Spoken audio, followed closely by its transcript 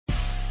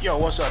Yo,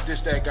 what's up?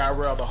 This that guy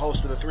Rel, the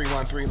host of the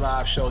 313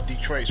 Live Show,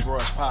 Detroit's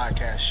Royce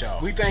Podcast Show.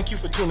 We thank you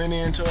for tuning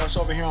in to us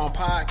over here on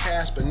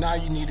podcast, but now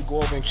you need to go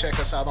over and check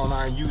us out on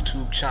our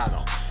YouTube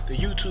channel. The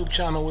YouTube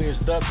channel is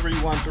the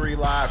 313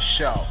 Live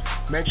Show.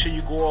 Make sure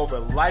you go over,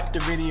 like the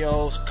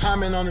videos,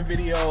 comment on the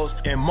videos,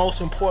 and most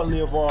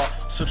importantly of all,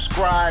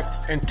 subscribe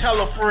and tell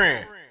a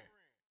friend.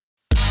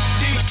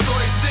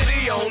 Detroit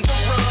City on the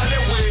run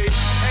and we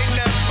ain't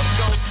never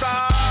gonna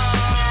stop.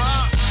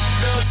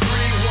 The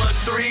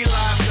 313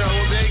 Live Show,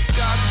 they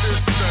got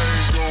this thing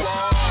going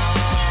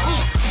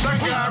on. They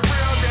got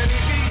real Danny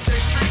DJ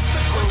Streets,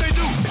 the what they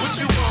do. What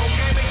you want,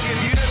 game and give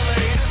you the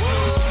latest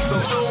news. So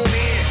tune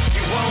in,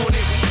 you want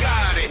it, we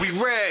got it. We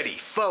ready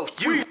for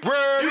you.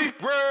 Ready.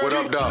 What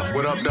up, dog?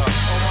 What up, dog?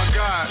 Oh my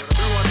God,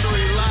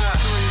 313 Live.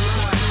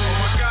 Oh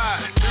my God,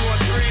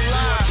 313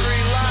 Live.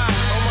 3 Live.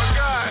 Oh my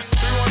God,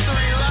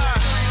 313 Live.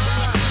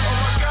 Oh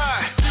my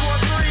God,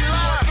 313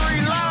 Live.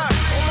 3 Live.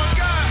 Oh my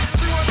God,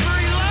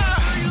 313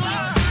 Live. 3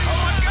 Live. Oh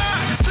my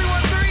God,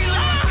 313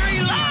 Live.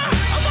 3 Live.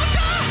 Oh my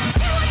God,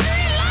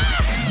 313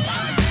 Live. 3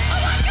 Live. Oh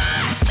my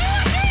God,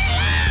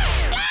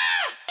 313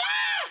 Live.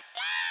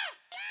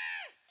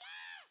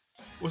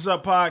 What's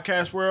up,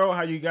 podcast world?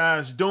 How you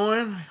guys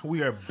doing?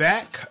 We are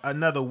back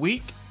another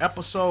week,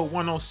 episode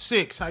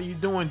 106. How you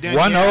doing, Danny?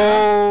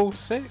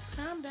 106?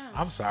 Calm down.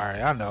 I'm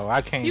sorry. I know.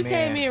 I came in. You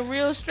came in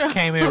real strong.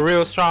 Came in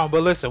real strong.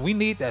 But listen, we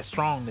need that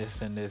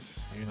strongness in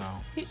this, you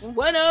know.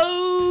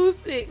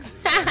 106.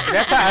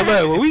 That's how I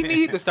look. We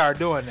need to start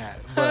doing that.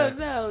 But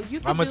no,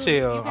 you can I'm going to do it.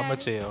 chill. You I'm going got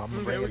to chill. I'm going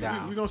to bring it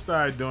down. We're going to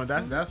start doing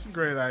that. That's a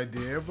great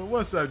idea. But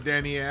what's up,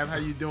 Danny Ave? How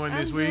you doing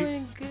this I'm week?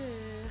 doing good.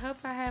 Hope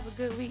I have a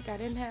good week. I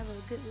didn't have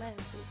a good last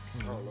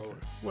week. Oh, Lord.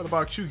 What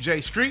about you, Jay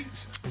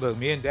Streets? Look,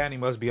 me and Danny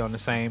must be on the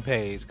same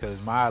page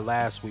because my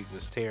last week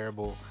was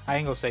terrible. I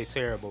ain't going to say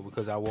terrible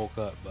because I woke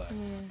up, but,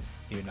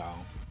 you know,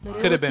 But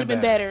it could have been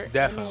better.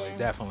 Definitely, Yeah.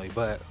 definitely.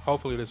 But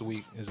hopefully this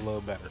week is a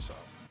little better, so.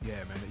 Yeah,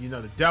 man. You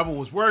know, the devil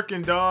was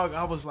working, dog.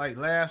 I was like,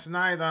 last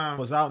night, I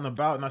was out and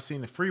about and I seen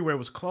the freeway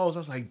was closed. I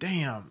was like,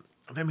 damn,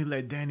 let me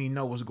let Danny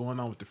know what's going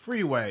on with the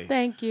freeway.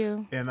 Thank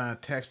you. And I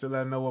texted her, let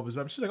her know what was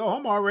up. She's like, oh,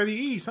 I'm already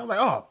east. I'm like,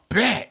 oh,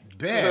 bet.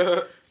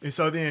 And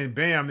so then,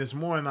 bam, this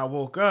morning I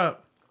woke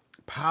up,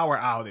 power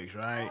outage,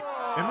 right?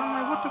 And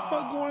I'm like, what the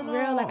fuck going on?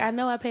 Girl, like I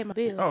know I paid my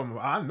bill. Oh,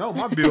 I know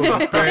my bill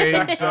was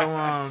paid. So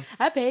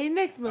I paid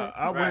next month.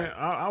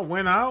 I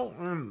went out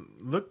and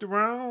looked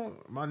around.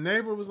 My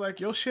neighbor was like,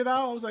 yo, shit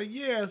out? I was like,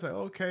 yeah. I was like,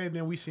 okay. And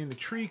then we seen the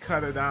tree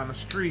cutter down the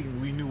street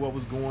and we knew what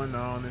was going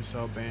on. And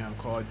so, bam,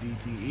 called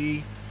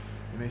DTE.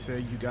 And they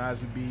said, you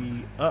guys would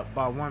be up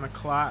by 1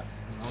 o'clock.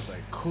 And I was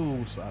like,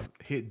 cool. So I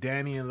hit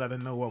Danny and let her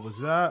know what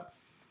was up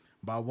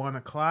by 1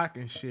 o'clock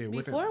and shit.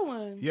 Before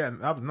 1. Yeah,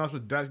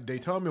 they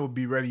told me it would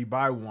be ready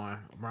by 1,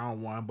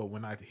 around 1. But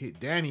when I hit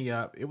Danny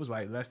up, it was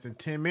like less than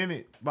 10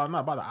 minutes. About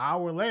an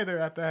hour later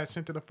after I had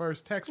sent her the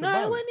first text No,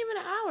 about it wasn't even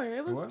an hour.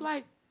 It was What?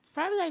 like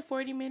probably like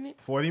 40 minutes.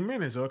 40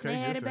 minutes, okay. They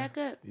had just it back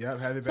up. Yep,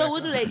 had it back up. So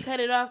what do they cut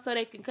it off so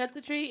they can cut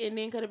the tree and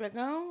then cut it back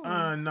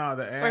on? No,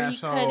 the Or he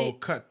asshole cut it?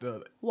 cut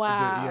the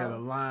Wow. the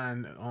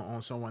line on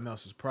someone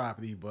else's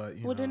property, but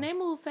you know. Then they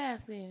move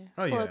fast then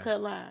Oh, for yeah. a cut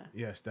line.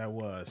 Yes, that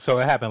was. So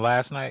it happened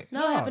last night?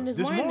 No, it happened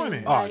this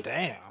morning. Oh, Like,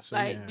 damn. So,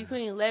 like yeah.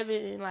 between 11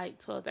 and like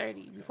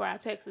 12:30 before I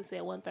texted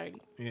said 1:30.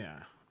 Yeah.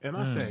 And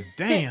I said,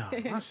 damn.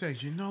 I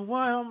said, you know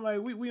what? I'm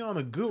like, we on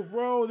a good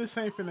road. This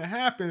ain't finna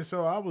happen.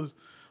 So I was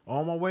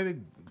on my way to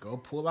go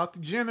pull out the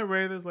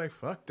generators. Like,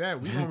 fuck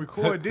that. We gonna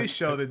record this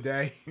show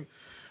today.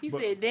 He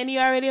said, Danny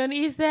already on the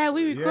east side.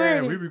 We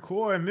recording. Yeah, we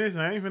recording this.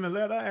 I ain't finna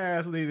let our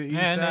ass leave the east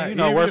And side. you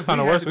know, Even worst if kind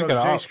of had worst, to we go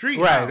could to all J Street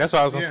right. house. That's what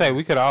I was gonna say.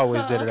 We could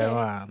always Oh, did it at okay.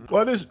 line.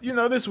 Well,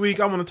 this week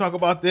I want to talk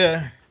about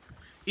the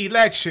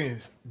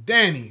elections.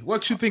 Danny,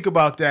 what you think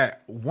about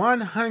that?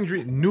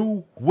 100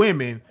 new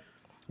women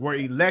were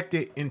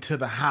elected into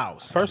the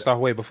House. First off,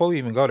 wait, before we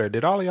even go there,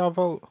 did all of y'all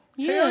vote?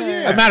 Yeah. yeah.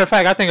 As a matter of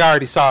fact, I think I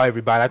already saw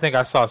everybody. I think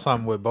I saw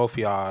something with both of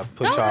y'all.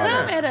 Put Don't y'all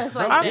come there. at us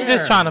like I'm that.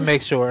 just trying to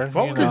make sure.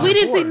 Vote. You Because know. we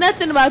didn't see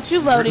nothing about you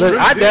voting. Look,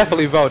 I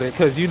definitely voted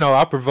because, you know,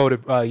 I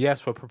voted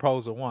yes for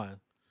proposal 1.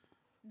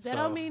 That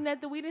don't mean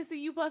nothing. We didn't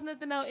see you post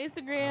nothing on Instagram. If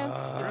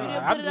you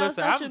didn't I'm- put it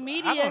listen, on social I'm-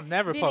 media, I don't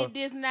never then post. it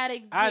does not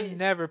exist. I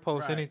never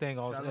post Right. anything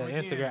on Tell them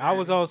again, Instagram. man. I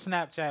was on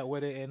Snapchat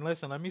with it. And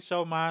listen, let me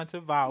show mine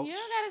to vouch. You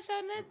don't gotta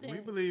show nothing. We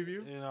believe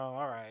you. You know,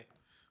 all right.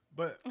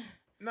 But,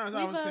 no, as We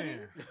I was voted.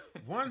 saying,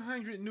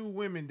 100 new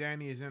women,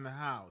 Danny, is in the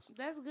House.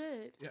 That's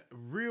good. Yeah,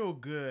 real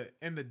good.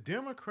 And the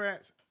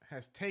Democrats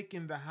has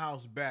taken the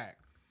House back.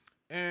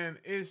 And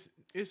it's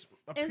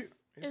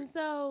And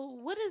so,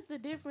 what is the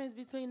difference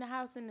between the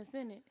House and the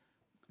Senate?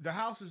 the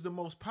House is the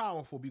most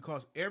powerful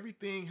because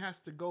everything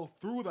has to go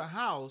through the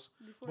House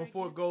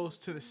before it goes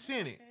to the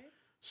Senate. Okay.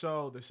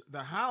 So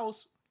the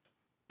House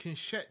can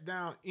shut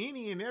down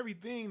any and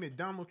everything that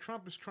Donald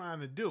Trump is trying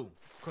to do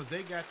because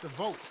they got the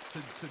votes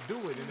to do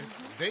it. And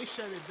if they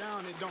shut it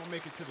down, it don't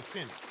make it to the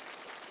Senate.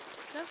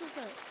 That's what's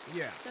up.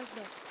 Yeah. That's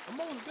dope.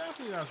 Most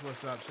definitely that's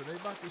what's up. So they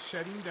about to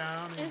shut him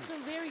down. In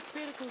some very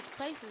critical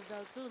places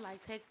though too,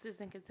 like Texas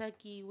and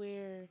Kentucky,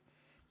 where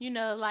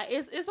like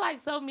it's like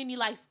so many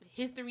like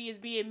history is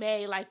being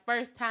made, like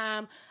first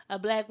time a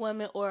black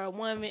woman or a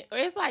woman, or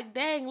it's like,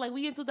 dang, like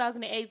we in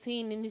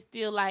 2018 and it's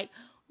still like,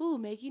 ooh,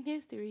 making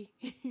history.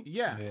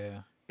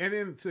 Yeah. And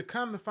then to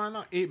come to find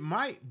out,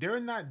 they're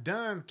not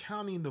done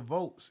counting the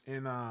votes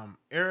in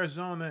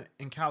Arizona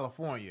and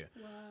California.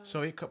 Wow.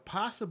 So it could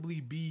possibly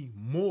be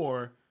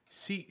more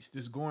seats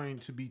that's going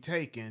to be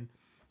taken.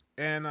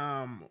 And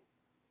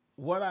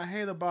what I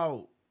hate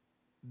about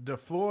the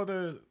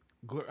Florida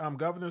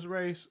governor's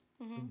race,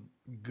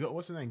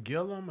 what's his name,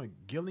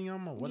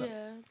 Gilliam or whatever?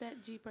 Yeah,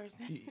 that G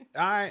person.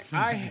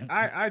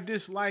 I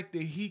dislike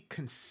that he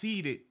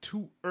conceded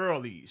too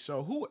early.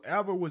 So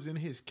whoever was in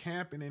his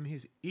camp and in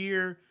his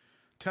ear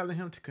telling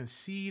him to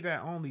concede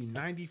that only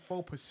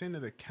 94%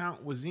 of the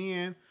count was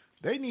in,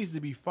 they needs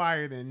to be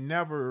fired and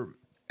never,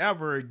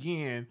 ever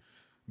again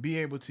be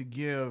able to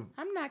give.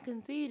 I'm not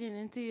conceding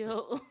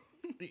until...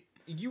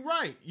 You're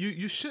right.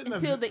 You shouldn't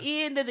until the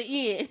end of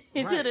the end.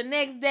 Until the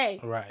next day.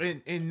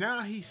 Right. And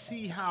now he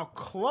see how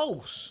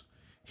close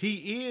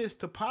he is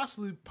to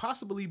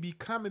possibly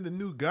becoming the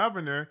new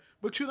governor,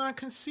 but you done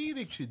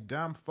conceded, you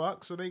dumb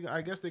fuck. So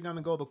I guess they're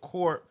gonna go to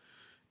court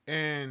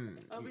and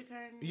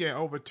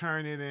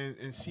overturn it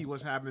and see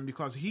what's happening,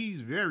 because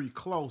he's very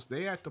close.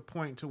 They at the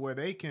point to where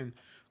they can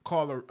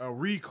call a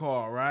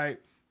recall, right?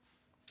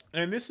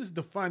 And this is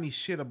the funny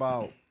shit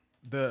about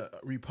the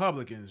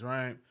Republicans,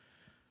 right?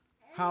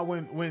 How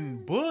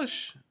when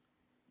Bush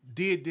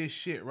did this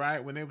shit,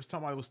 right? When they was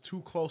talking about it was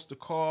too close to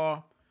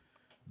call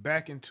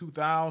back in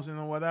 2000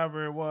 or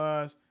whatever it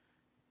was,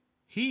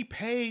 he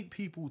paid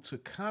people to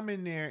come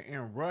in there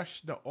and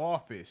rush the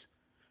office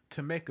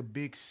to make a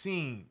big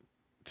scene,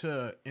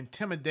 to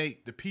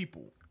intimidate the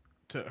people,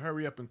 to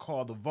hurry up and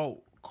call the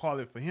vote, call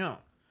it for him.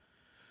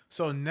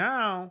 So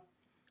now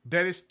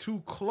that it's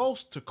too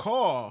close to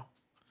call,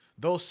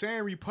 those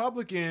same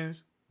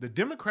Republicans, the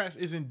Democrats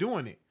isn't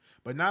doing it.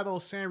 But now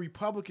those same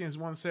Republicans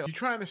want to say, you're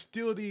trying to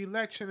steal the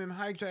election and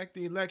hijack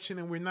the election,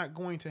 and we're not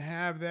going to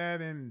have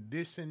that and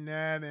this and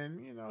that.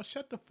 And,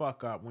 shut the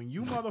fuck up. When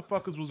you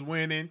motherfuckers was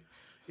winning,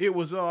 it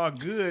was all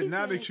good.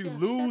 Now that you're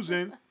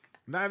losing,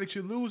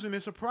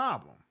 it's a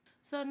problem.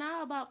 So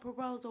now about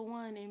Proposal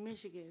 1 in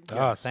Michigan.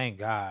 Oh, thank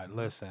God.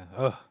 Listen.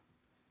 Ugh.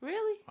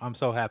 Really? I'm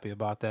so happy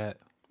about that.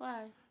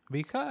 Why?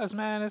 Because,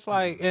 man, it's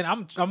like, and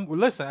I'm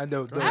listen. I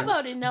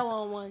voted no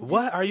on one.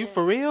 What? Are you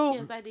for real?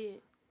 Yes, I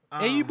did.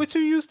 But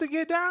you used to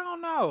get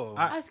down, though.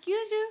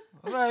 Excuse you?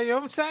 Like,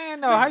 I'm saying,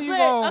 though, how you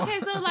going?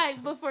 Okay, so,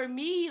 but for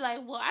me,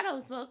 I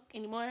don't smoke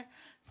anymore.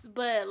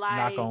 But,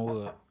 knock on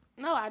wood.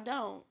 No, I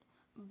don't.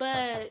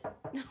 But,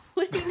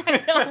 what do you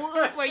knock on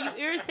wood for? You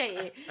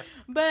irritated.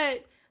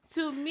 But,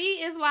 to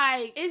me,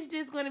 it's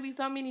just going to be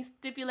so many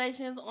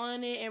stipulations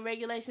on it and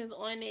regulations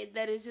on it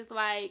that it's just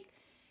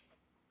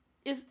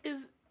it's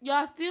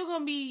y'all still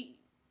going to be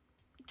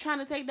trying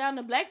to take down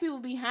the black people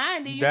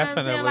behind it. You know what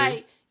I'm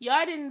saying?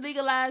 Y'all didn't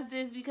legalize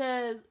this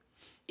because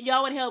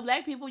y'all would help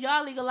black people.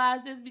 Y'all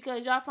legalized this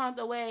because y'all found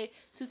a way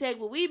to take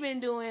what we've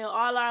been doing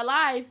all our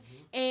life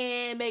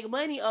and make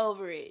money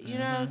over it. You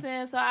know what I'm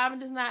saying? So I'm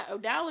just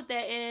not down with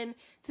that. And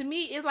to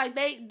me, it's like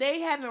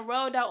they haven't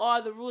rolled out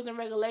all the rules and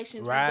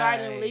regulations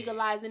regarding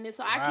legalizing it.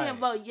 So I can't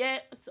vote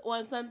yet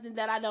on something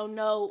that I don't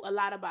know a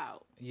lot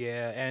about.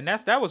 Yeah, and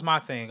that was my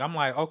thing. I'm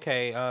like,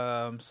 okay,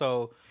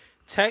 so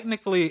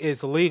technically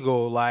it's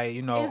legal,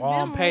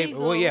 on paper.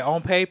 Legal. Well, yeah,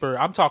 on paper.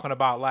 I'm talking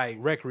about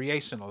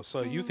recreational.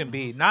 So you can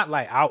be not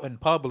out in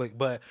public,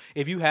 but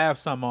if you have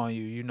some on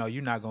you,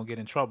 you're not gonna get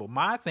in trouble.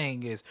 My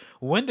thing is,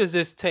 when does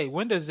this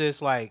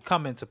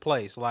come into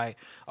place?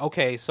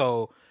 Okay,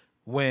 so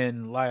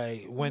when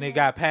it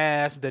got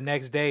passed, the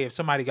next day, if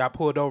somebody got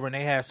pulled over and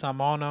they had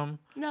something on them.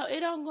 No,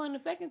 it don't go into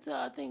effect until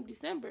I think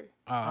December.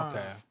 Oh,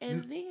 okay.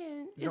 And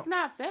then it's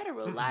not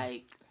federal.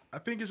 I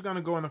think it's going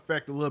to go in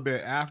effect a little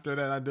bit after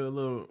that. I did a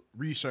little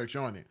research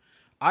on it.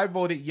 I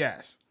voted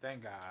yes.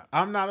 Thank God.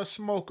 I'm not a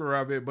smoker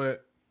of it,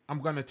 but I'm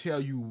going to tell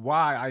you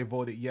why I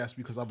voted yes,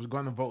 because I was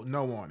going to vote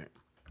no on it.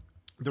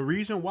 The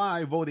reason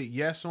why I voted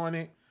yes on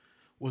it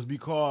was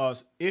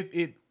because if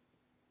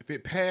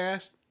it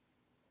passed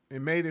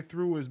and made it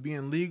through as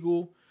being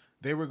legal,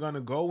 they were going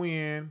to go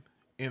in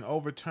and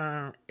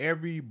overturn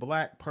every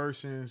black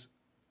person's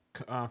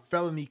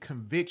felony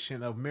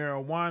conviction of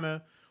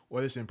marijuana,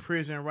 or it's in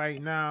prison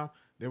right now.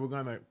 They were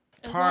going to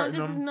pardon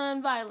them. As long as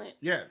it's nonviolent.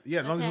 Yeah,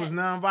 as long as it was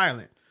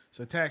nonviolent. It's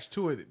attached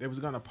to it. They was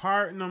going to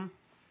pardon them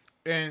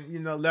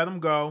and, let them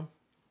go.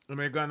 And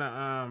they're going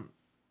to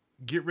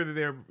get rid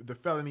of the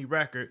felony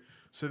record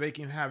so they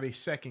can have a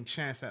second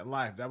chance at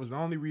life. That was the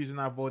only reason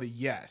I voted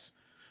yes.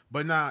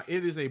 But now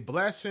it is a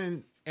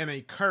blessing and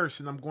a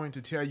curse, and I'm going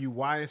to tell you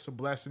why it's a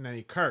blessing and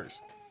a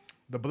curse.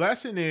 The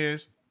blessing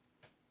is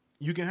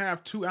you can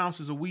have 2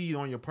 ounces of weed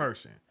on your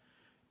person.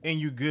 And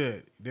you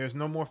good. There's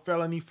no more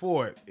felony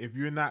for it if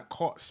you're not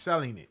caught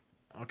selling it.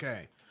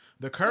 Okay.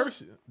 The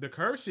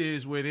curse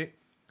is with it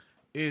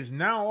is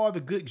now all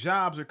the good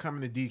jobs are coming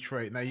to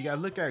Detroit. Now you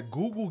gotta look at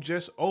Google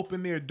just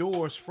opened their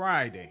doors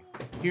Friday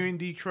here in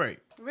Detroit.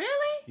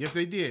 Really? Yes,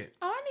 they did.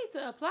 Oh, I need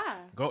to apply.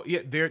 Go.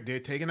 Yeah, they're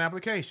taking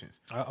applications.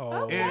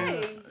 Okay,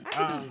 I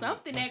can do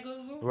something at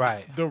Google.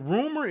 Right. The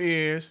rumor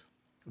is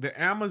that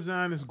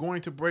Amazon is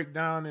going to break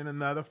down in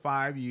another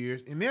 5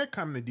 years, and they're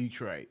coming to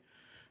Detroit.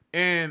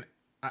 And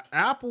an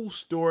Apple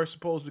store is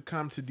supposed to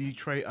come to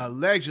Detroit,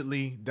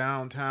 allegedly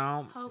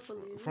downtown. Hopefully,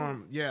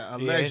 allegedly. Yeah,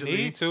 they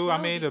need to.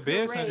 I mean, the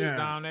business is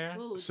down there.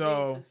 Ooh,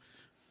 So Jesus.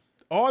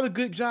 all the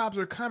good jobs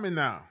are coming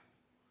now.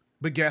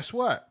 But guess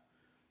what?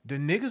 The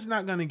niggas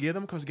not gonna get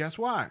them because guess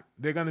what?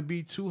 They're gonna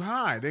be too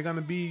high. They're gonna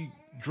be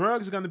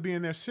drugs are gonna be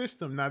in their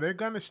system. Now they're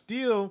gonna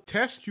still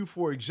test you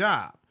for a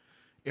job.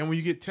 And when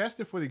you get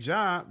tested for the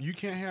job, you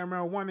can't have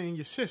marijuana in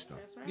your system.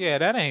 Yeah,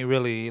 that ain't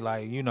really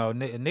like,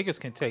 niggas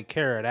can take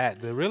care of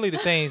that. The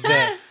things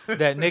that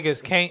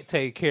niggas can't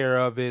take care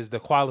of is the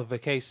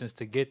qualifications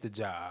to get the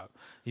job.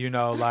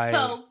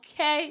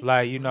 Okay.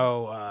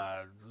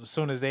 As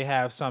soon as they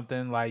have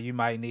something like you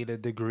might need a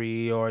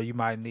degree or you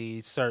might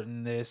need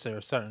certain this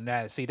or certain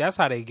that. See, that's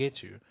how they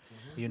get you.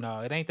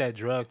 It ain't that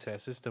drug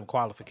test. It's them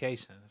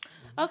qualifications.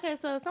 Okay,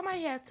 so if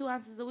somebody has 2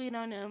 ounces of weed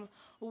on them,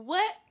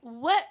 what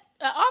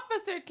an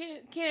officer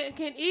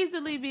can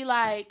easily be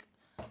like,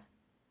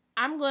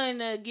 I'm going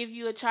to give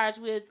you a charge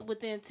with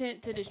the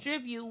intent to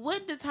distribute.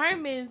 What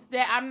determines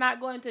that I'm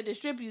not going to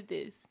distribute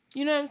this?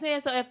 You know what I'm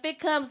saying? So if it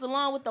comes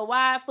along with the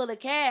wad full of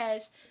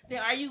cash,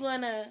 then are you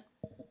going to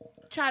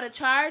try to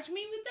charge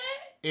me with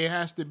that? It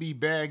has to be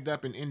bagged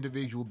up in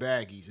individual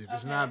baggies. If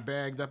it's not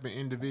bagged up in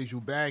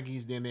individual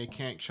baggies, then they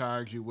can't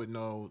charge you with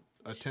no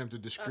attempt to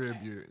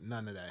distribute.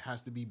 None of that. It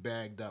has to be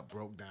bagged up,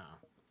 broke down.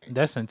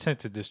 That's intent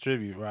to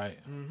distribute, right?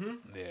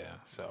 Mm-hmm. Yeah.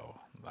 So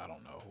I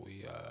don't know.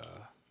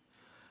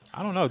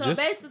 I don't know. So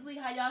basically,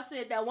 how y'all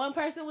said that one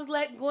person was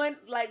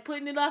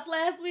putting it off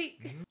last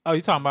week. Oh,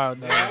 you talking about?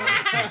 Don't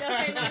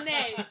say no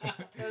names.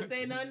 Don't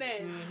say no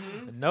names.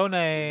 Mm-hmm. No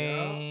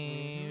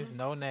names.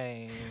 No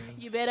names.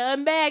 You better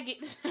unbag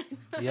it.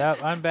 Yep,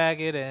 unbag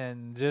it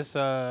and just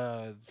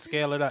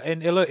scale it up.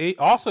 And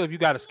also, if you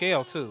got a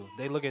scale too,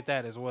 they look at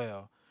that as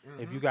well.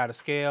 Mm-hmm. If you got a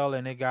scale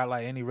and it got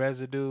like any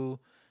residue,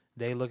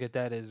 they look at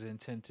that as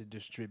intent to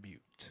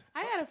distribute.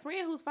 I got a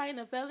friend who's fighting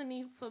a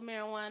felony for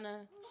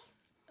marijuana.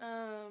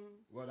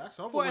 Well, that's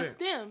over for with. a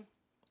stem.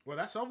 Well,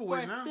 that's over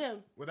with now.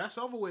 Well, that's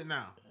over with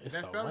now.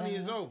 That felony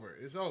is over.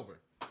 It's over.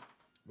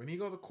 When he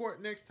go to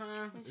court next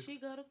time. When she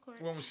go to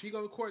court. Well, when she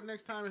go to court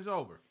next time, it's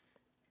over.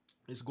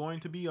 It's going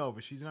to be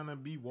over. She's gonna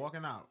be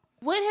walking out.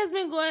 What has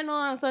been going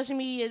on social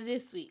media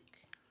this week?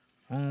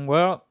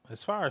 Well,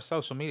 as far as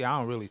social media, I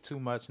don't really too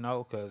much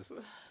know because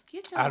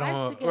I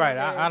don't together. Right.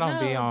 I don't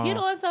be on. Get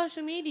on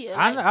social media.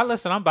 I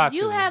listen. I'm about to.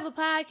 You have a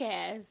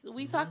podcast.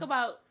 We talk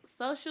about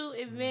social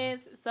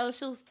events,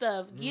 social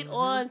stuff. Get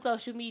on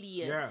social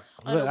media. Yes.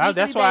 Look,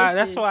 that's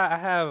why I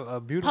have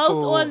a beautiful post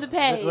on the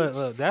page.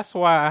 Look, that's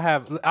why I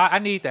have. I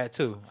need that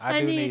too.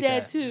 I need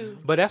that too.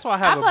 But that's why I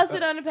have. I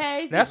posted on the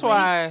page. That's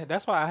why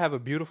I have a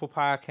beautiful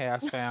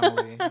podcast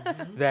family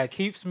that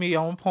keeps me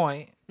on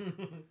point.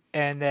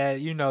 And that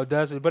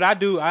does it, but I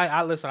do.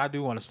 I listen. I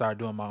do want to start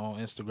doing my own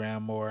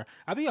Instagram more.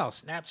 I be on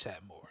Snapchat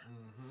more.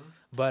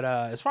 But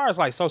as far as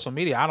like social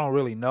media, I don't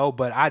really know.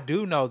 But I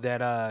do know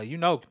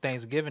that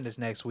Thanksgiving is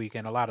next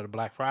weekend. A lot of the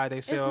Black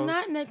Friday sales. It's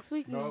not next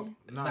weekend.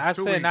 No, I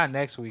said not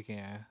next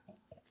weekend.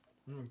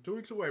 2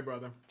 weeks away,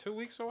 brother. 2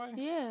 weeks away?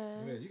 Yeah.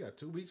 Yeah, you got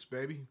 2 weeks,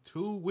 baby.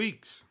 2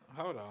 weeks.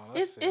 Hold on.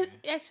 Let's see.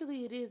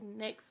 It is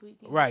next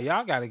weekend. Right,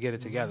 y'all got to get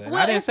it together.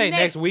 Well, I didn't say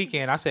next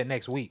weekend. I said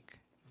next week.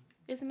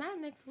 It's not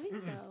next week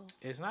though.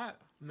 It's not.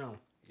 No.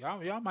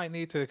 Y'all might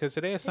need to because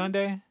today is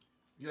Sunday.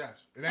 Yes.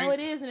 It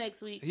is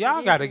next week.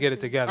 Y'all got to get it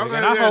together. Okay,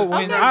 and I hope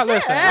when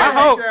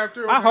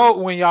I hope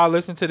when y'all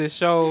listen to this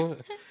show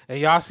and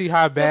y'all see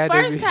how bad the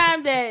first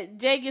time that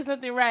Jay gets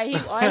something right,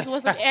 he always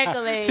wants some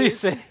accolades. She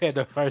said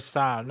the first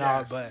time. No,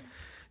 yes. But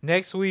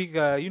next week,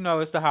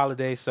 it's the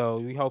holiday, so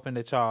we hoping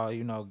that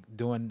y'all,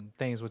 doing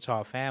things with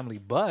y'all family.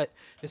 But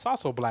it's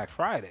also Black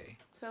Friday.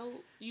 So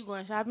you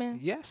going shopping?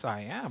 Yes,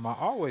 I am. I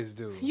always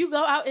do. You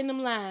go out in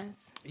them lines.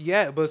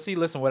 Yeah, but see,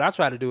 listen, what I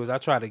try to do is I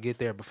try to get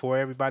there before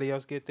everybody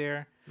else get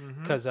there.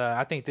 Because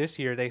I think this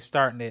year they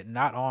starting it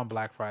not on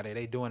Black Friday.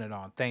 They doing it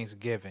on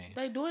Thanksgiving.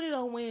 They doing it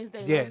on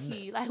Wednesday, yeah,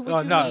 low-key. Like,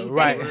 what you mean?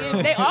 Right.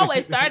 They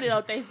always started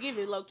on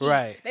Thanksgiving, low-key.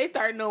 Right. They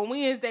starting on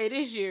Wednesday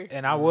this year.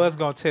 And I was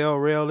going to tell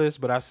Real this,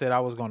 but I said I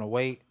was going to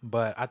wait.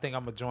 But I think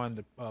I'm going to join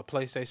the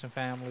PlayStation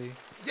family.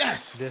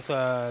 Yes.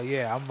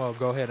 I'm going to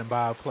go ahead and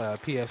buy a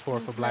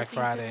PS4 for Black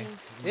Friday.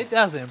 It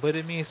doesn't, but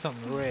it means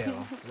something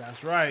real.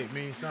 That's right. It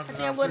means something. I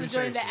think I'm going to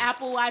join the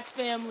Apple Watch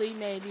family,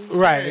 maybe.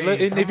 Right.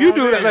 Hey, and if you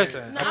do that,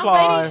 listen, No,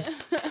 applause.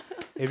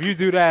 If you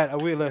do that,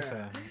 we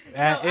listen.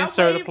 Yeah. And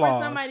insert I'm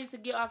applause. for somebody to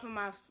get off of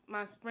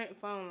my Sprint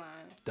phone line.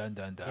 Dun,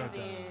 dun, dun. And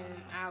then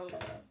I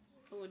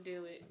will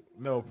do it.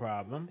 No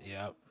problem.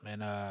 Yep.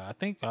 And I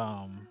think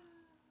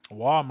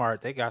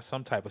Walmart, they got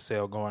some type of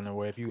sale going on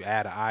where if you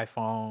add an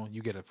iPhone,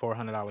 you get a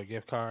 $400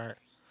 gift card.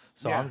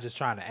 So I'm just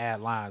trying to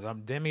add lines.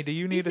 Demi, do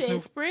you need this new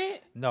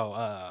Sprint? No,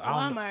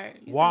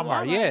 Walmart.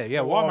 Walmart. Yeah,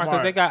 Walmart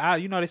because they got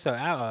they sell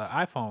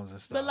iPhones and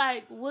stuff. But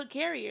like, what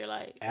carrier?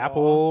 Like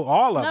Apple,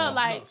 all of them. No,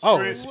 like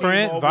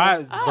Sprint,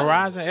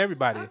 Verizon,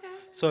 everybody. Okay.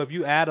 So if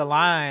you add a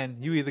line,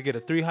 you either get a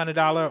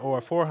 $300 or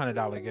a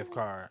 $400 gift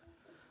card.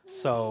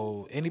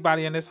 So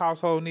anybody in this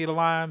household need a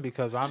line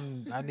because I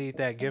need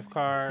that gift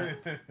card.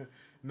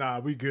 Nah,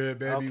 we good,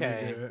 baby.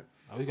 Okay. We good.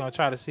 We're gonna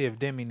try to see if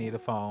Demi need a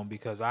phone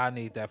because I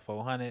need that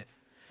 $400.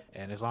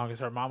 And as long as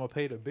her mama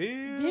pay the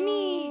bill.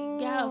 Demi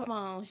got a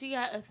phone. She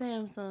got a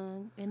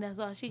Samsung, and that's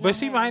all she got. But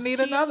she might need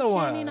another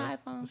one. She need an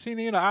iPhone. She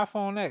need an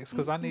iPhone X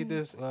because I need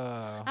this.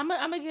 I'm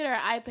gonna get her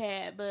an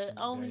iPad, but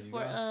only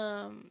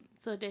for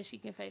so that she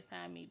can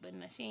FaceTime me. But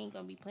no, she ain't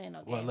gonna be playing no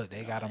games. Well, look,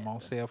 they got them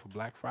on sale for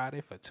Black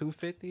Friday for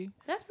 $250.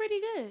 That's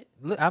pretty good.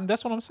 Look,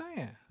 that's what I'm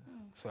saying.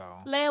 So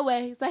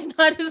layaway. It's like no,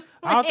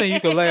 I don't think you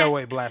can lay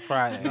away Black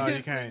Friday. No,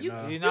 you can't. You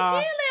can lay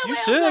away. You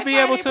should be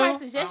able to.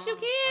 Prices. Yes, you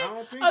can. I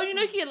don't think you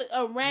know you can get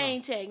a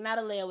rain check, not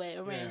a layaway.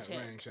 A rain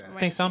check. I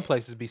think some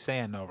places be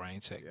saying no rain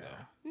check though.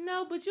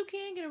 No, but you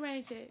can get a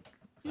rain check.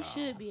 You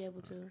should be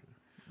able to.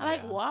 I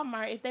like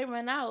Walmart. If they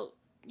run out,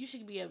 you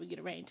should be able to get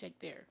a rain check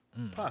there.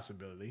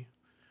 Possibility.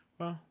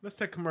 Well, let's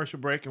take a commercial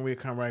break and we'll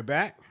come right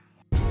back.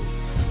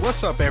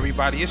 What's up,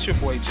 everybody? It's your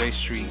boy J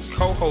Street,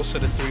 co-host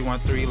of the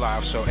 313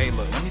 Live Show. Hey,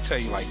 look, let me tell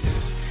you like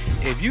this.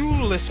 If you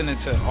listening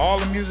to all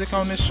the music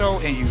on this show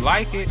and you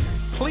like it,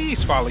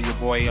 please follow your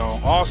boy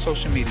on all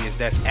social medias.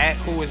 That's at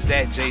Who Is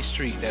That J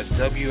Street. That's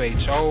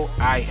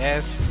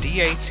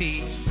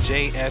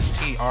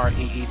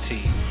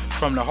WHOISDATJSTREET.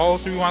 From the whole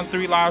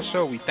 313 Live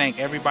Show, we thank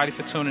everybody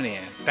for tuning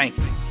in. Thank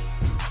you.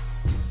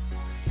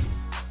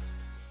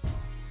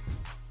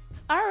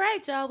 All right,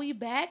 y'all. We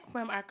back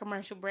from our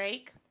commercial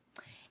break.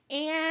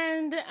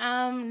 And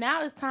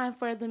now it's time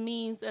for the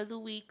memes of the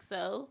week.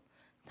 So,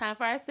 time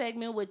for our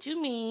segment, What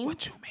You Mean?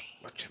 What you mean?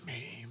 What you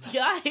mean?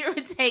 Y'all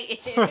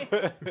irritating.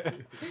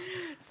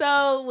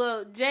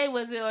 So, Jay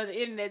wasn't on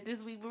the internet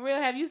this week. But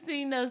real, have you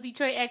seen those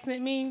Detroit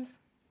accent memes?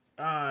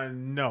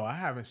 No, I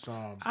haven't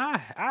saw them.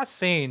 I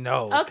seen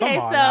those. Okay,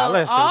 come on so now,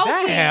 listen.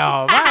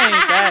 Damn, I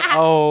ain't that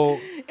old.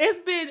 It's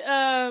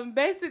been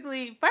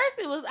basically first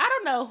it was I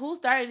don't know who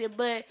started it,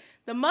 but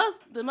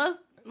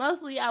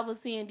mostly I was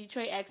seeing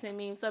Detroit accent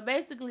memes. So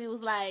basically it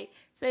was like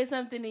say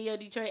something in your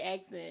Detroit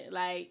accent,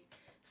 like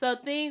so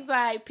things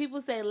like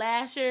people say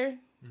lasher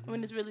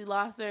when it's really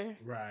losser,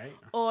 right?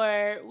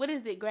 Or what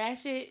is it,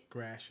 grass shit?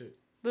 Grass shit.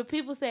 But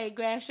people say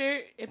grass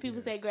shirt and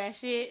people say grass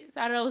shit.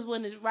 So I don't know which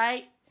one is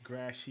right.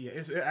 Grassiot.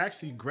 It's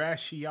actually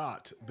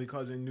Grassiot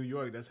because in New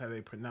York that's how they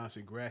pronounce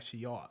it.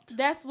 Grassiot.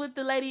 That's what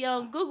the lady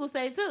on Google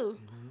say too.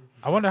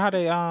 I wonder how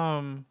they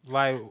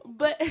like.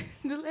 But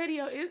the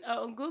lady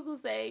on Google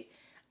say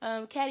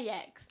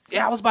cadiacs.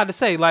 Yeah, I was about to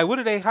say like,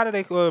 how do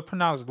they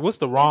pronounce it? What's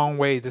the wrong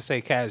way to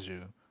say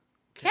casual?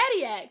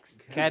 Cadiacs.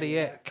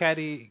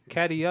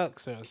 Cadiux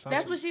or something.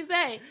 That's what she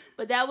say.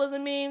 But that was a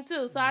meme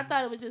too. So I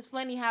thought it was just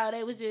funny how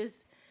they was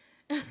just.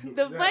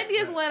 The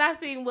funniest one I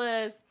seen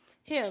was.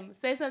 Him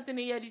say something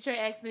in your Detroit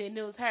accent and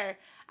it was her.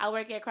 I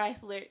work at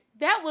Chrysler.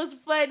 That was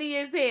funny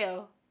as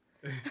hell.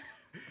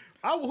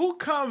 Who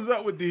comes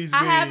up with these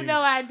memes? I have no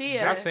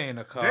idea. I seen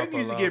a couple. They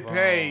need to get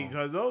paid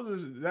because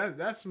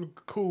that's some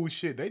cool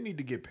shit. They need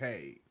to get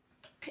paid.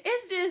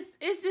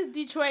 It's just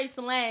Detroit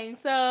slang.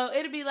 So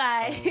it'd be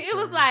like it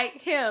was like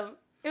him.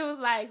 It was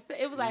like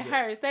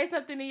her. Say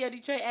something in your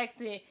Detroit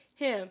accent.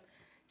 Him.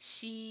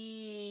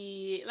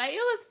 She like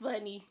it was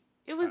funny.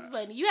 It was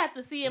funny. You have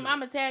to see him.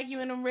 I'ma tag you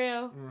in them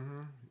real.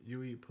 Mm-hmm.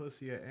 You eat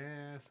pussy or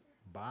ass,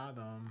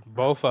 bottom.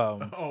 Both of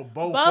them. Oh,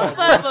 both of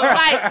them.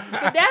 Right.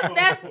 But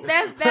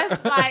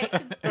that's like.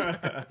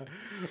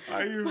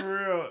 Are you for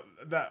real?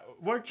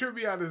 What tripped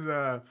me out is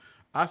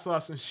I saw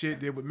some shit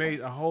that made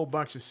a whole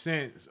bunch of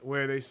sense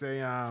where they say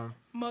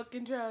Muck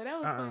control. That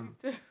was funny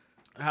too.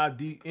 How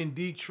in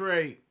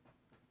Detroit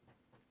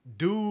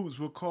dudes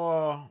will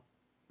call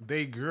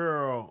they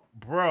girl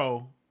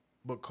bro,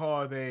 but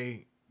call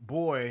they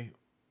boy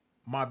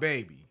my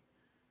baby.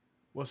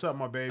 What's up,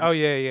 my baby? Oh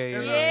yeah.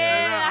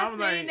 Yeah, I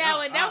seen that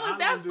one.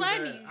 That's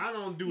funny. I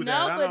don't do that.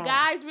 No, but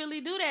guys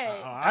really do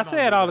that. I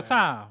say it all the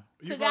time.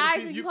 To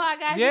guys, you call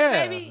guys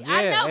baby? Yeah,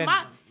 I know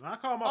I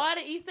call my all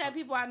the East Side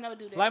people I know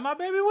do that. Like my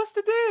baby, what's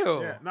the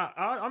deal? Yeah,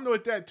 I'm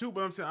with that too,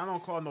 but I'm saying I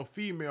don't call no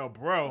female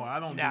bro.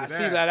 I don't do that.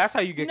 See that's how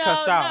you get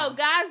cussed out. No,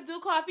 guys do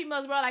call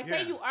females bro. Like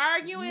say you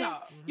arguing,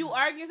 say you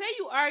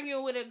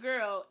arguing with a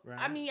girl. Right.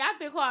 I mean, I've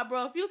been called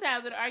bro a few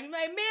times in an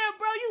argument. Like, man,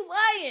 bro, you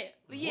lying.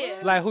 But yeah,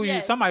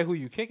 like somebody who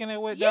you kicking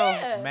it with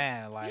though.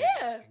 Man, like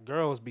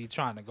girls be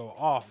trying to go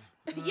off.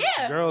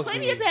 Yeah, girls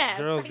plenty of times.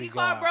 Girls be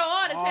called bro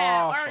all the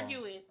time,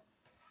 arguing.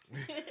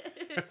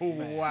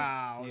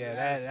 Wow.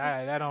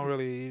 Yeah, that don't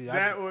really.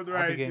 That was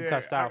right. I be getting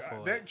cussed out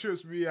for that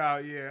trips me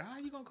out. Yeah, how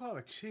you gonna call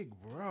a chick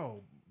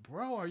bro?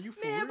 Bro, are you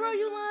for real? Man, bro,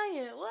 you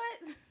lying? What?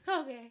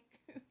 Okay.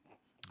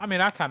 I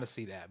mean, I kind of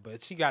see that,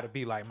 but she got to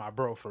be like my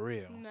bro for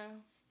real.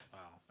 No.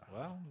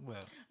 Oh,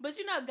 well. But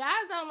you know,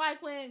 guys don't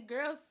like when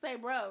girls say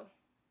bro.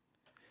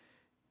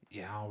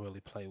 Yeah, I don't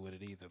really play with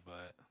it either,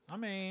 but I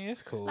mean,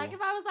 it's cool. Like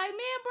if I was like, man,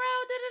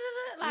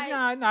 bro,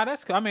 like nah,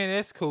 that's cool. I mean,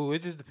 that's cool.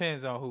 It just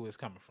depends on who it's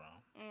coming from.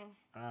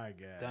 I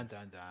guess. Dun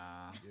dun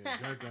dun. Yeah,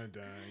 dun dun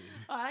dun.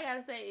 All I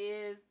gotta say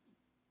is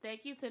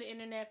thank you to the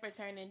internet for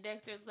turning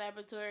Dexter's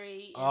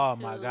Laboratory Oh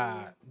into my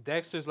God,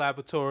 Dexter's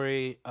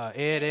Laboratory,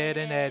 Ed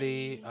and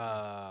Eddie,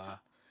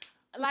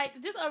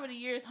 like just over the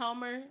years,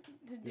 Homer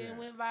then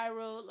went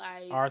viral.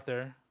 Like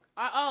Arthur.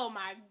 Oh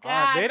my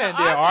God, They done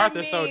did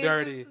Arthur so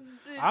dirty.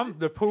 I'm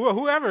the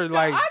whoever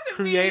like Arthur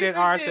created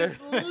Arthur.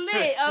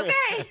 Lit,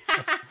 okay.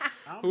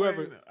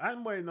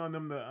 I'm waiting on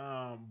them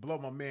to blow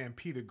my man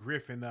Peter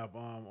Griffin up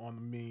on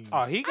the memes.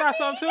 Oh, he got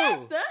some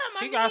too.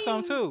 He got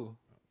some too.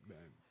 Man,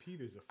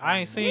 Peter's a I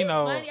ain't seen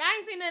no. Funny. I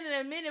ain't seen nothing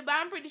in a minute, but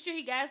I'm pretty sure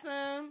he got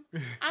some.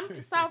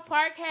 South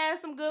Park has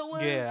some good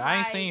ones. Yeah, I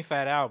ain't seen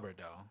Fat Albert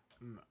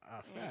though.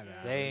 Fat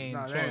Albert. They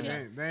ain't trying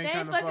to. They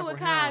ain't fucking with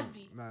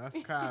Cosby. No, that's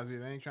Cosby.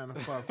 They ain't trying to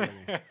fuck with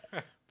him.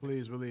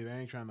 Please believe they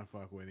ain't trying to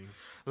fuck with him.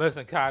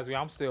 Listen, Cosby,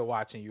 I'm still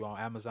watching you on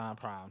Amazon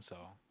Prime, so.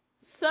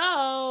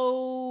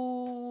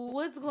 So,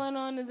 what's going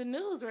on in the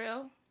news,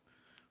 Real?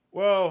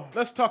 Well,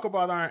 let's talk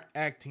about our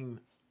acting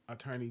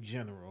attorney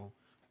general,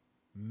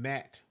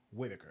 Matt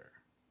Whitaker.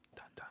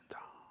 Dun, dun, dun.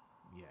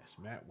 Yes,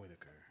 Matt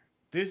Whitaker.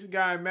 This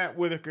guy, Matt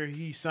Whitaker,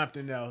 he's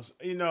something else.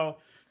 You know,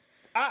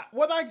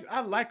 what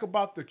I like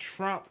about the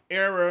Trump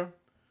era,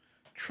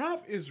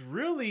 Trump is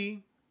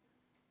really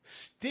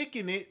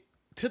sticking it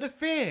to the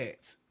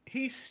feds.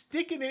 He's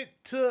sticking it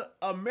to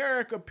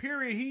America,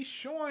 period. He's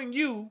showing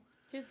you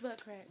his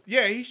butt crack.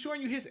 Yeah, he's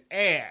showing you his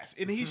ass.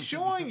 And he's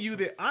showing you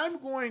that I'm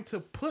going to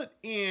put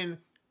in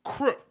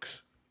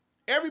crooks.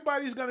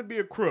 Everybody's going to be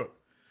a crook.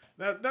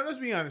 Now, let's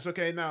be honest,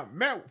 okay? Now,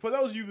 Matt, for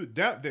those of you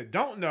that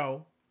don't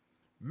know,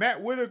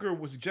 Matt Whitaker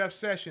was Jeff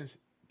Sessions'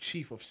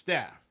 chief of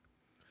staff.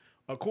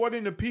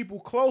 According to people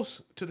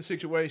close to the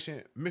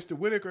situation, Mr.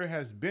 Whitaker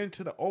has been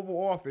to the Oval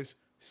Office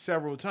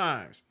several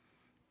times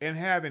and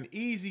have an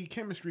easy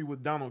chemistry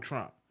with Donald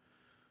Trump.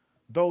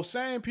 Those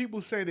same people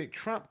say that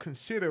Trump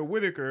considered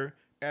Whitaker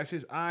as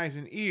his eyes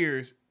and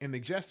ears in the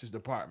Justice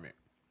Department.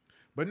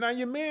 But now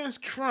your man's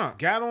Trump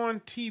got on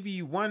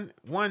TV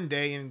one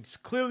day and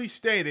clearly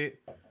stated,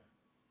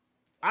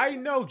 I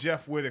know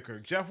Jeff Whitaker.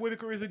 Jeff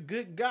Whitaker is a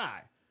good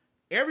guy.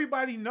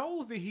 Everybody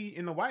knows that he,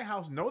 in the White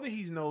House, know that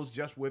he knows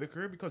Jeff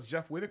Whitaker because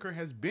Jeff Whitaker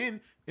has been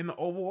in the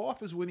Oval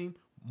Office with him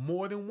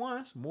more than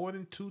once, more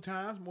than 2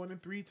 times, more than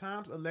 3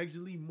 times,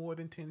 allegedly more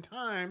than 10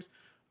 times,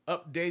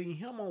 updating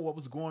him on what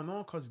was going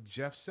on because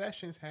Jeff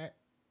Sessions had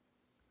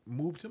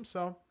moved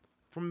himself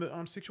from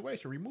the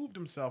situation, removed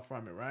himself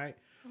from it, right?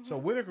 Mm-hmm. So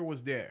Whitaker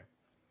was there.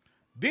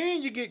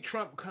 Then you get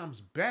Trump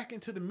comes back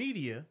into the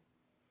media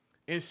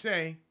and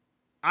say,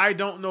 I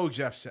don't know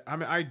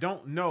I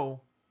don't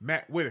know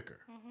Matt Whitaker.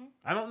 Mm-hmm.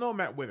 I don't know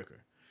Matt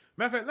Whitaker.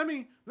 Matter of fact,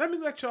 let me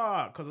let y'all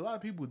out because a lot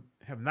of people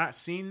have not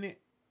seen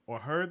it or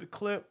heard the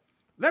clip.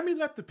 Let me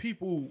let the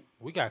people.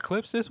 We got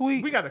clips this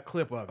week. We got a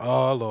clip of it.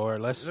 Oh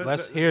Lord, let's hear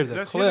the clip.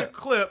 Let's hear the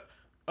clip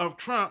of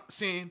Trump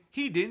saying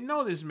he didn't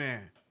know this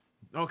man.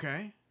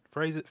 Okay.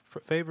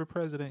 Favorite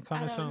president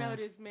coming soon. I don't know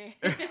this man.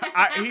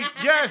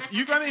 Yes,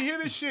 you're gonna hear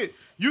this shit.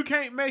 You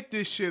can't make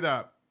this shit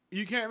up.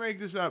 You can't make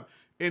this up.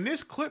 And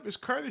this clip is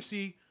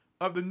courtesy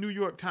of the New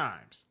York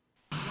Times.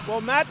 Well,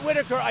 Matt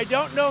Whitaker, I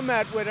don't know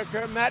Matt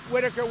Whitaker. Matt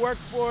Whitaker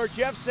worked for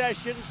Jeff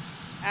Sessions,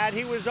 and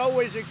he was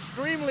always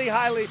extremely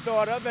highly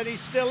thought of, and he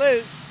still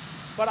is.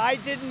 But I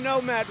didn't know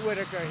Matt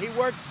Whitaker. He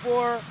worked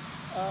for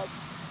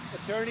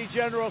Attorney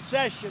General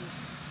Sessions.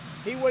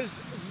 He was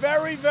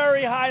very,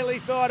 very highly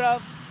thought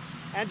of,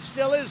 and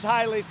still is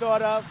highly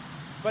thought of.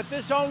 But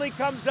this only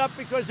comes up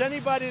because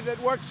anybody that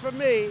works for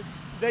me,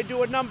 they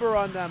do a number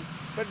on them.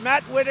 But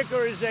Matt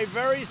Whitaker is a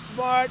very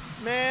smart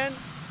man.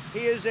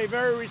 He is a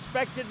very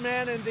respected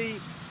man in the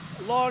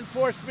law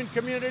enforcement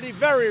community,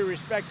 very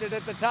respected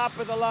at the top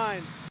of the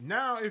line.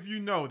 Now, if you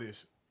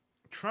notice,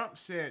 Trump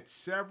said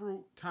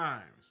several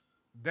times,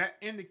 that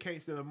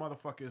indicates that a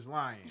motherfucker is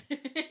lying.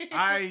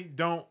 I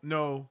don't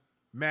know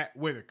Matt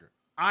Whitaker.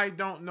 I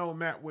don't know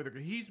Matt Whitaker.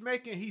 He's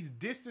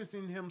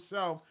distancing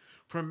himself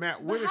from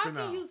Matt Whitaker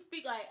now. How can you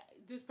speak like,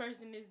 this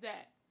person is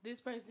that,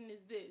 this person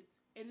is this,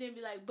 and then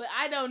be like, but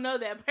I don't know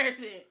that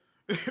person?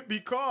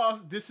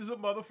 Because this is a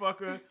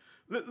motherfucker.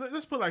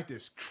 Let's put it like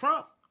this.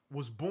 Trump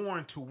was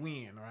born to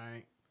win,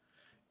 right?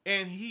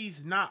 And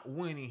he's not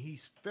winning.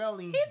 He's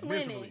failing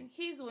miserably.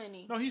 He's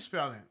winning. No, he's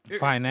failing.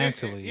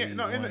 Financially. In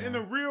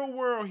the real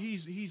world,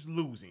 he's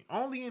losing.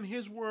 Only in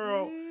his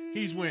world,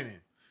 he's winning.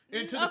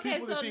 And to the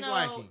people that think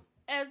like him.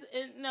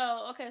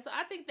 So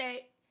I think that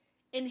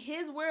in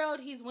his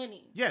world, he's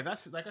winning. Yeah,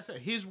 that's like I said,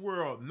 his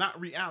world, not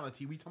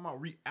reality. We talking about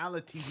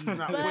reality. He's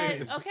not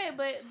winning. Okay,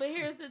 but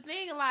here's the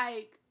thing,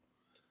 like,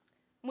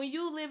 when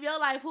you live your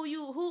life,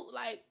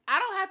 I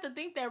don't have to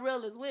think that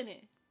real is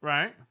winning.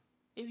 Right.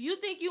 If you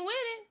think you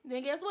winning,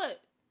 then guess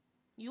what?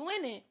 You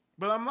winning.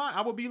 But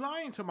I would be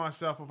lying to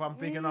myself if I'm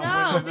thinking No,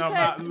 I'm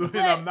because,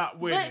 I'm not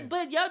winning.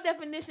 But your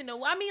definition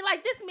of, I mean,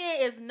 like, this man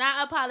is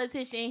not a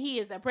politician. He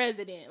is a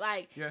president.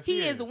 Like, yes,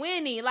 he is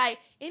winning. Like,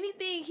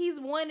 anything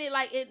he's wanted,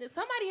 like,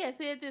 somebody had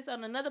said this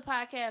on another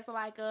podcast,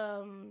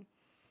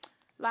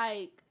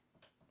 like,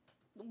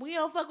 we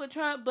don't fuck with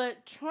Trump,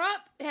 but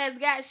Trump has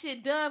got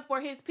shit done for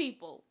his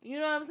people. You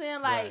know what I'm saying?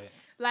 Like,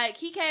 like,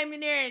 he came in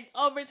there and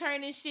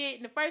overturning shit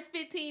in the first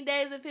 15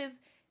 days of his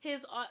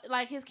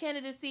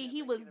candidacy.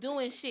 He was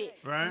doing shit,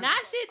 not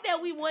shit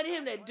that we wanted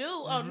him to do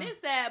on this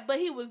side, but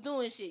he was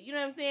doing shit. You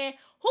know what I'm saying?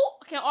 Who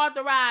can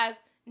authorize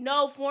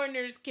no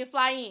foreigners can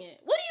fly in?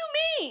 What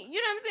do you mean? You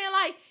know what I'm saying?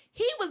 Like,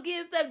 he was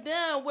getting stuff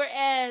done,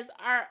 whereas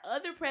our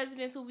other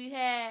presidents who we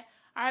had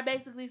are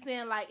basically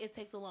saying, like, it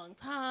takes a long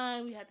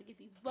time. We have to get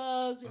these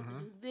votes. We have to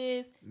do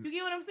this. You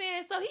get what I'm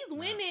saying? So he's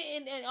winning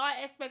in all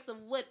aspects of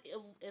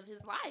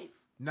his life.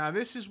 Now,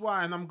 this is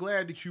why, and I'm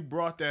glad that you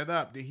brought that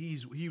up, that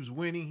he was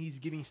winning, he's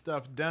getting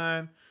stuff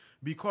done,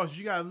 because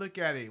you got to look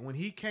at it. When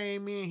he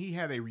came in, he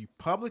had a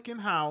Republican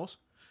House,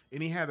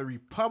 and he had a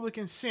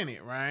Republican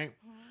Senate, right?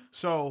 Mm-hmm.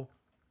 So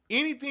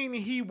anything that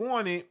he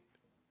wanted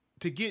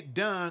to get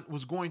done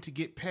was going to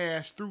get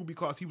passed through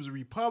because he was a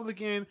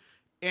Republican,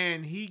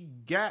 and he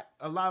got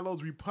a lot of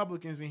those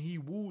Republicans, and he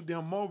wooed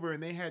them over,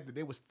 and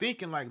they was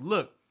thinking like,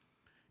 look,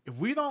 if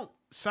we don't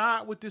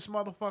side with this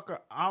motherfucker,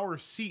 our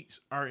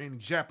seats are in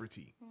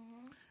jeopardy.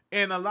 Mm-hmm.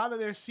 And a lot of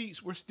their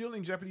seats were still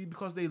in jeopardy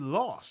because they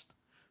lost.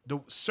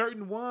 The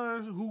certain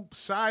ones who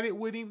sided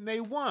with him, they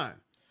won.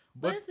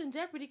 But it's in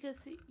jeopardy because,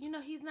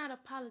 he's not a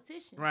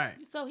politician. Right.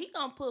 So he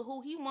going to put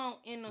who he want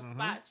in those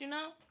spots,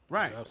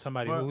 Right.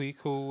 Somebody who he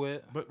cool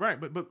with.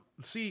 But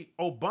see,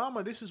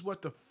 Obama, this is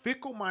what the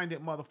fickle-minded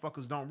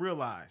motherfuckers don't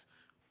realize.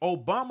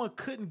 Obama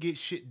couldn't get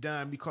shit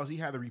done because he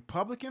had a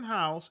Republican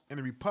House and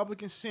a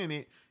Republican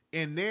Senate,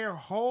 and their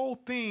whole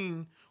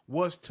thing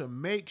was to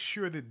make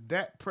sure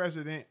that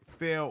president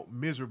failed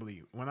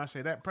miserably. When I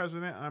say that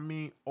president, I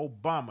mean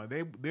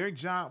Obama. Their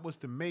job was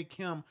to make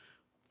him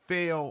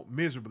fail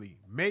miserably,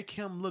 make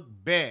him look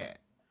bad.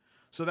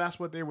 So that's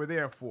what they were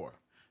there for.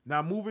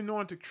 Now, moving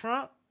on to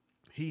Trump,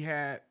 he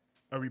had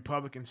a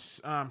Republican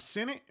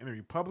Senate and a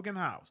Republican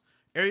House.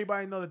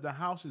 Everybody knows that the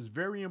House is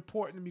very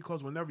important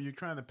because whenever you're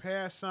trying to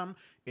pass something,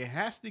 it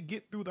has to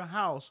get through the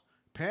House,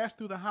 pass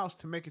through the House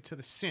to make it to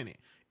the Senate.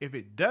 If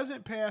it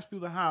doesn't pass through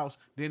the House,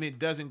 then it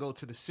doesn't go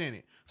to the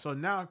Senate. So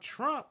now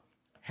Trump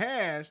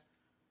has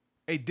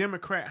a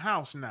Democrat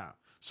House now.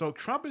 So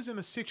Trump is in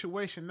a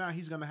situation now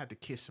he's going to have to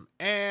kiss some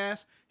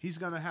ass. He's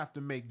going to have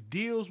to make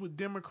deals with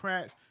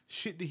Democrats,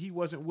 shit that he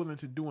wasn't willing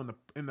to do in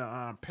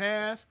the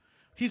past.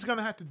 He's going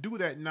to have to do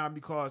that now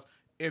because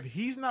if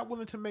he's not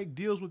willing to make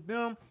deals with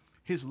them,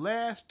 his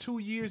last 2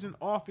 years in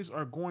office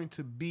are going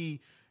to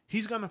be,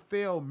 he's going to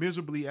fail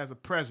miserably as a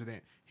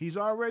president. He's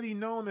already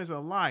known as a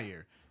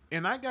liar.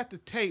 And I got the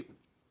tape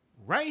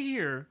right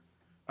here,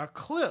 a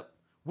clip,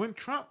 when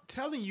Trump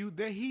telling you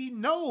that he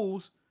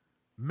knows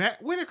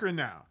Matt Whitaker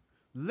now.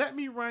 Let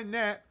me run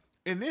that.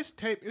 And this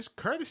tape is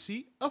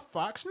courtesy of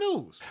Fox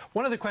News.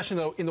 One other question,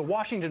 though. In the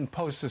Washington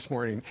Post this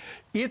morning,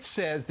 it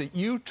says that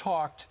you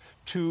talked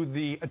to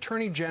the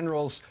Attorney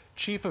General's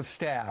chief of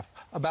staff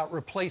about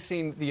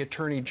replacing the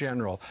Attorney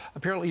General.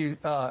 Apparently,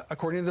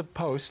 according to the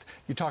Post,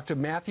 you talked to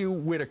Matthew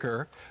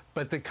Whitaker,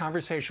 but the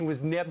conversation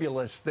was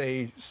nebulous,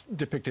 they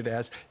depicted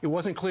as. It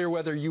wasn't clear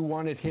whether you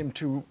wanted him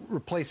to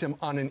replace him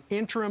on an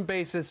interim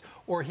basis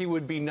or he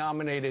would be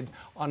nominated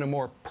on a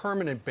more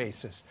permanent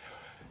basis.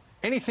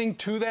 Anything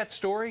to that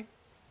story?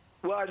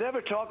 Well, I never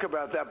talk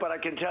about that, but I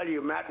can tell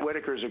you Matt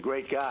Whitaker's a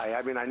great guy.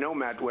 I mean, I know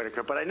Matt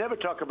Whitaker, but I never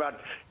talk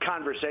about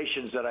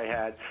conversations that I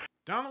had.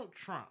 Donald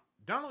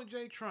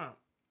J. Trump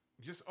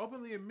just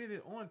openly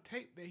admitted on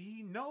tape that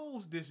he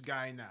knows this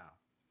guy now.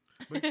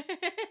 But,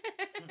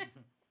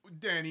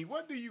 Danny,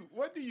 what do you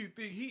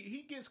think?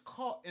 He gets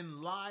caught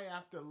in lie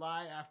after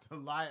lie after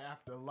lie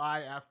after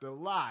lie after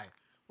lie.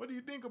 What do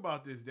you think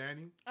about this,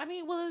 Danny? I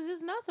mean, well, it's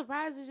just no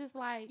surprise. It's just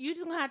like, you're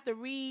just going to have to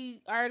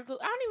read articles.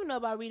 I don't even know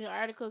about reading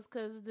articles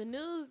because the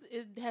news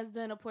has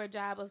done a poor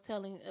job of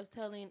telling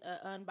an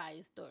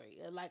unbiased story,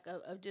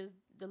 of just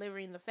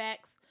delivering the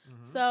facts.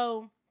 Mm-hmm.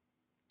 So,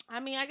 I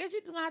mean, I guess you're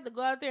just going to have to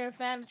go out there and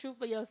find the truth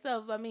for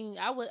yourself. I mean,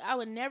 I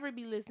would never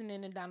be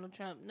listening to Donald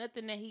Trump.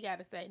 Nothing that he got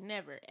to say.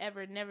 Never,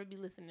 ever, never be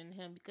listening to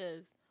him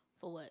because,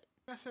 for what?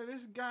 I said,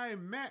 this guy,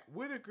 Matt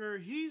Whitaker,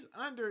 he's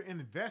under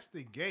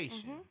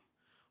investigation. Mm-hmm.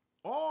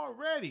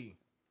 Already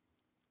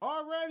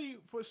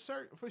for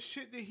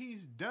shit that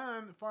he's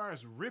done as far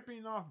as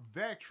ripping off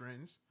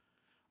veterans.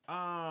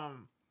 I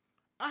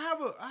have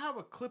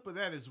a clip of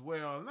that as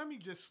well. Let me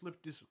just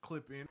slip this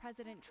clip in.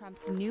 President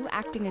Trump's new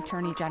acting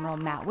attorney general,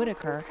 Matt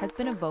Whitaker, has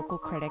been a vocal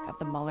critic of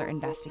the Mueller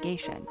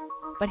investigation.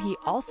 But he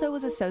also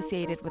was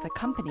associated with a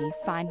company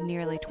fined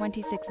nearly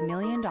 $26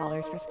 million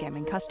for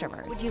scamming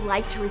customers. Would you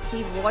like to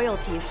receive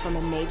royalties from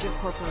a major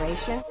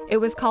corporation? It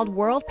was called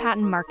World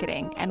Patent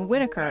Marketing, and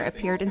Whitaker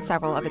appeared in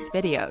several of its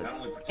videos.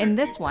 In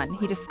this one,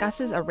 he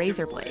discusses a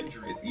razor blade.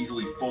 It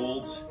easily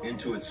folds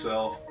into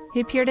itself He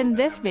appeared in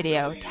this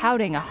video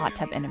touting a hot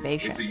tub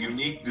innovation. It's a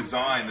unique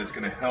design that's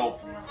going to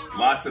help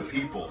lots of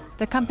people.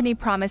 The company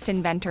promised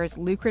inventors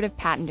lucrative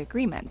patent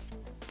agreements,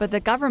 but the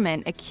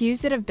government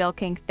accused it of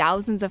bilking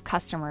thousands of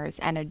customers,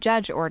 and a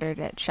judge ordered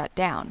it shut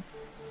down.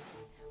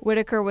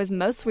 Whitaker was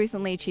most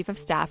recently chief of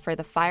staff for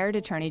the fired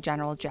Attorney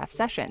General Jeff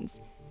Sessions,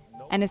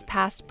 and his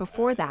past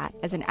before that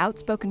as an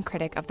outspoken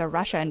critic of the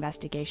Russia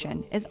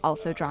investigation is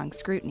also drawing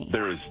scrutiny.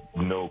 There is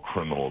no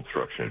criminal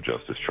obstruction of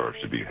justice charge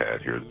to be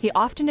had here. He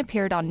often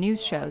appeared on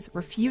news shows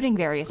refuting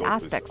various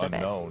aspects of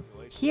it.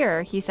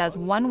 Here, he says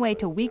one way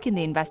to weaken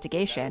the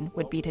investigation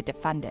would be to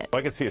defund it.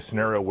 I could see a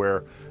scenario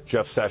where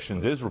Jeff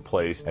Sessions is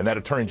replaced and that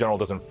Attorney General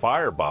doesn't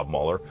fire Bob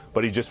Mueller,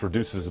 but he just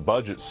reduces his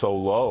budget so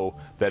low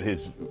that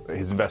his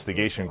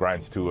investigation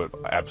grinds to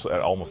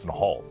almost a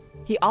halt.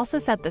 He also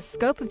said the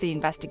scope of the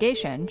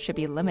investigation should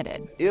be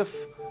limited.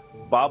 If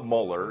Bob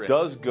Mueller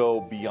does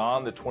go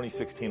beyond the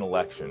 2016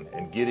 election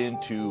and get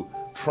into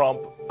Trump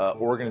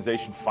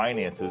organization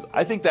finances,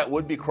 I think that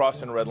would be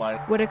crossing a red line.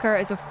 Whitaker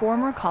is a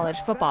former college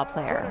football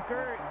player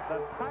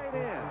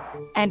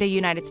and a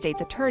United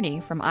States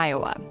attorney from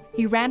Iowa.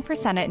 He ran for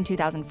Senate in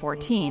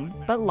 2014,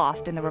 but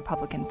lost in the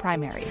Republican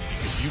primary.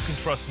 You can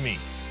trust me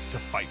to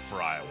fight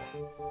for Iowa.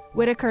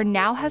 Whitaker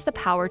now has the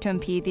power to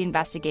impede the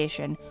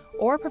investigation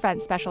or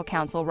prevent special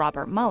counsel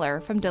Robert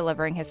Mueller from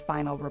delivering his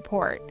final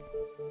report.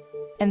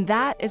 And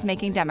that is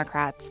making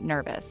Democrats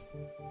nervous.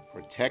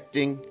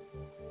 Protecting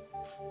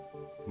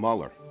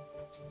Mueller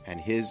and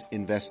his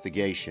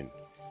investigation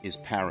is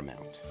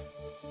paramount.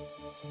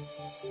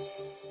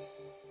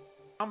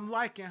 I'm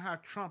liking how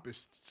Trump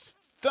is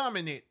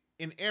thumbing it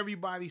in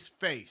everybody's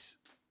face.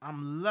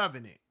 I'm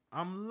loving it.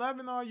 I'm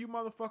loving all you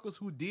motherfuckers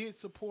who did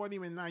support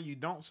him and now you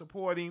don't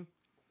support him.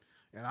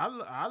 And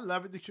I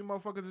love it that you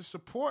motherfuckers are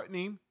supporting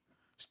him,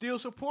 still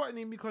supporting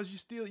him, because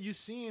you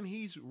seeing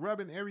he's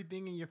rubbing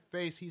everything in your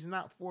face. He's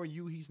not for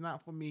you. He's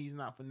not for me. He's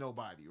not for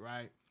nobody,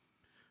 right?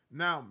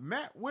 Now,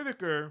 Matt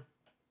Whitaker,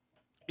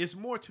 it's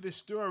more to this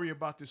story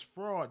about this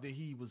fraud that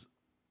he was,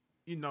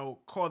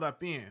 caught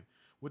up in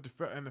with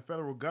the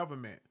federal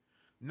government.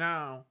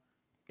 Now,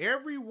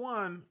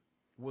 everyone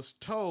was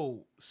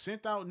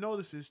sent out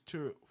notices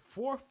to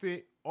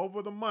forfeit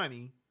over the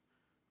money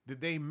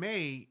that they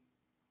made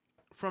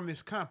from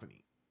this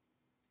company.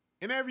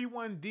 And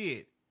everyone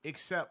did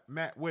except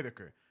Matt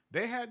Whitaker.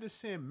 They had to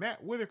send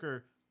Matt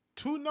Whitaker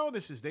 2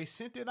 notices. They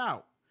sent it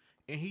out,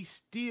 and he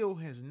still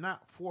has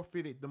not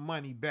forfeited the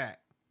money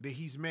back that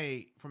he's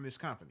made from this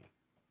company.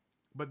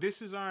 But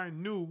this is our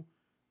new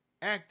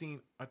acting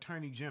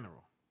attorney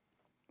general.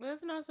 Well,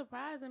 it's no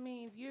surprise. I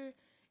mean,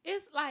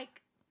 it's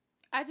like,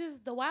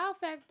 the wow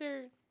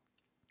factor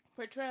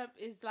for Trump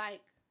is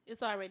like,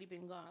 it's already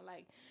been gone.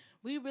 Like,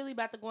 we really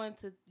about to go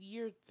into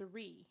year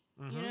 3.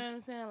 Mm-hmm. You know what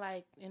I'm saying?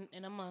 Like,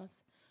 in a month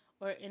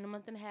or in a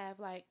month and a half,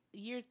 like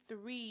year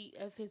 3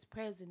 of his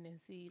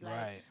presidency. Like,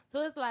 right.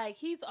 So it's like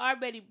he's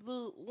already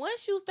blew.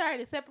 Once you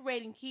started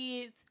separating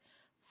kids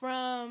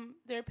from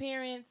their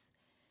parents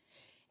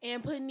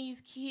and putting these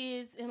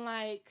kids in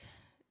like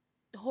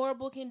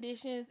horrible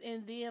conditions,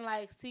 and then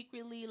like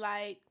secretly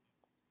like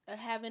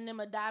having them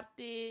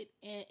adopted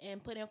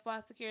and put in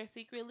foster care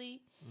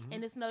secretly, mm-hmm.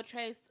 and there's no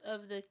trace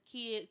of the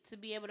kid to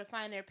be able to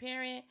find their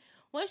parent.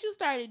 Once you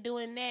started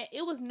doing that,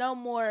 it was no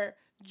more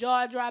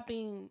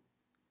jaw-dropping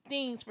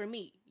things for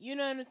me. You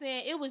know what I'm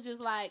saying? It was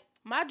just like,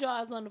 my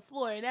jaw's on the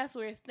floor, and that's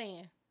where it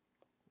stands.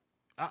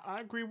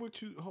 I agree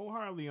with you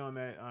wholeheartedly on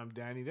that,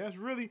 Danny. That's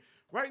really,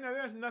 right now,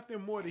 there's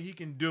nothing more that he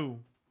can do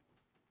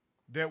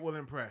that will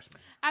impress me.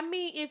 I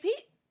mean,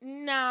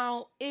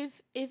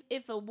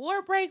 if a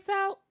war breaks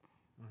out,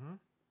 mm-hmm.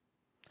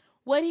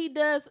 what he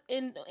does,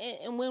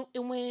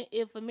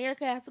 if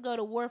America has to go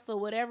to war for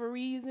whatever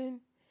reason,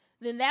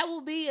 then that will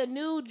be a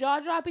new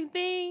jaw-dropping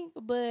thing.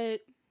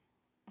 But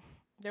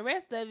the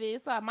rest of it,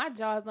 it's all my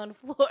jaw's on the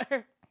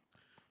floor.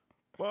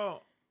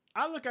 Well,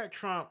 I look at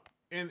Trump,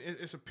 and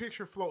it's a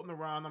picture floating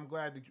around. I'm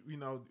glad that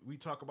we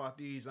talk about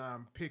these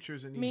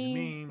pictures and these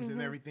memes mm-hmm.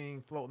 and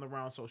everything floating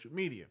around social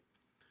media.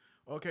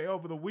 Okay,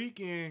 over the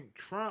weekend,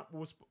 Trump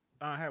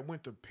had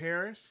went to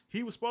Paris.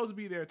 He was supposed to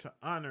be there to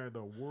honor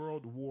the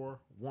World War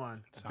I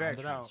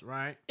veterans,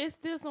 right? It's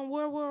still some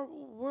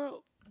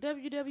World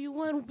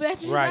WW1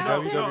 veterans right,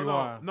 out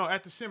there? No,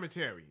 at the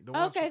cemetery.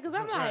 Okay, because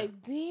I'm like,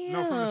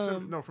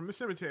 damn. No, from the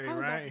cemetery,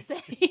 right?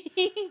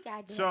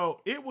 Goddamn.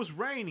 So it was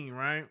raining,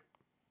 right?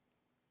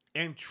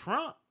 And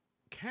Trump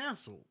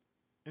canceled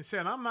and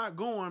said, I'm not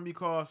going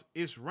because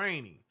it's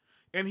raining.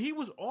 And he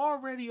was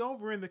already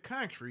over in the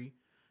country,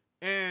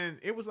 and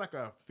it was like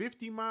a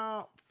 50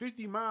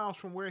 miles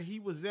from where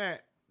he was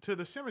at to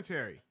the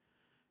cemetery.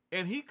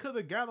 And he could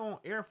have got on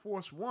Air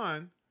Force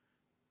One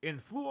and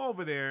flew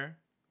over there,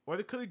 or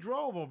they could have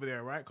drove over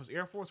there, right? Because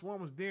Air Force One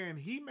was there, and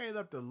he made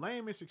up the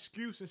lamest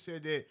excuse and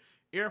said that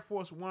Air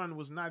Force One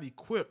was not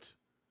equipped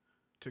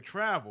to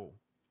travel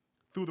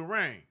through the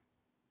rain.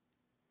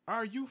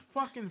 Are you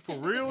fucking for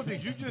real?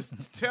 Did you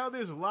just tell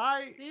this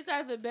lie? These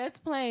are the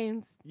best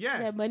planes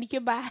that money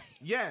can buy.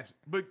 Yes,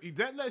 but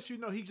that lets you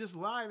know he just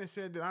lied and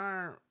said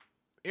that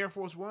Air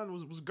Force One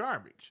was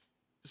garbage.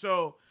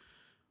 So,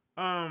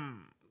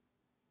 when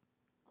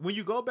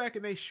you go back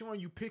and they showing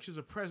you pictures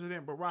of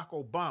President Barack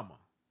Obama,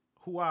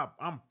 who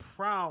I'm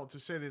proud to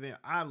say that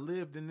I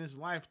lived in this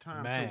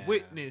lifetime to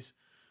witness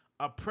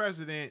a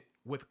president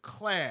with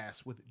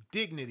class, with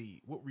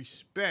dignity, with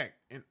respect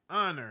and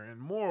honor and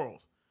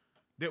morals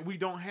that we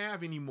don't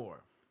have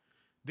anymore.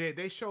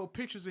 They show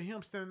pictures of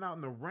him standing out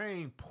in the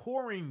rain,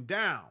 pouring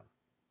down,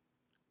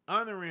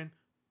 honoring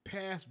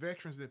past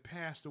veterans that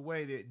passed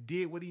away, that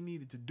did what he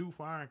needed to do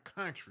for our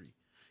country,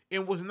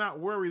 and was not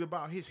worried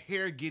about his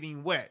hair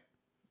getting wet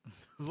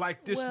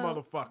like this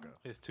motherfucker.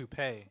 His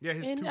toupee. Yeah,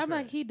 his toupee. I'm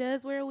like, he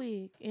does wear a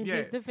wig in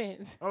his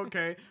defense.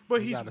 Okay,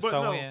 but he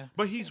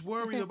was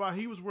worried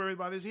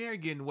about his hair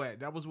getting wet.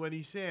 That was what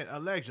he said,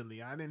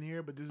 allegedly. I didn't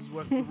hear, but this is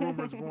what's the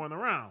rumors going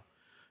around.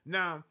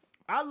 Now,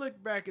 I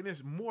look back and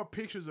there's more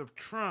pictures of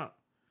Trump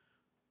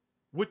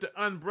with the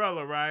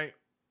umbrella, right?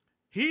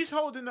 He's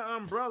holding the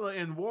umbrella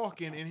and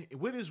walking and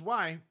with his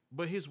wife,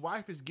 but his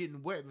wife is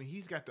getting wet and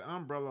he's got the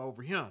umbrella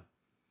over him.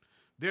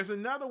 There's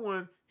another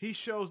one, he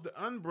shows the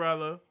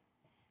umbrella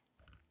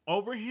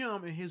over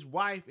him and his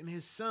wife and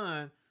his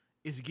son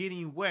is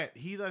getting wet.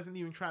 He doesn't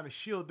even try to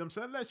shield them.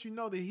 So that lets you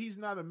know that he's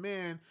not a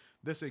man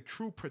that's a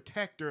true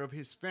protector of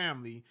his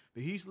family,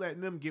 that he's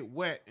letting them get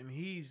wet and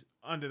he's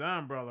under the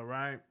umbrella,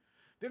 right?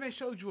 Then they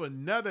showed you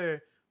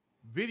another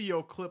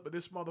video clip of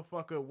this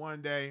motherfucker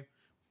one day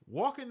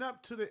walking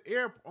up to the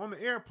on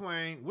the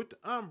airplane with the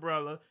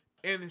umbrella,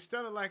 and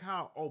instead of like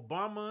how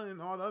Obama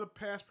and all the other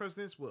past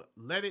presidents would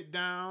let it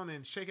down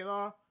and shake it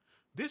off,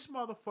 this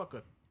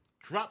motherfucker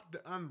dropped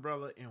the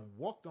umbrella and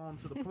walked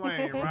onto the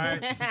plane,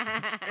 right?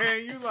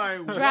 And you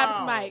like, wow.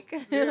 Drops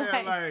mic.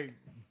 Yeah, like,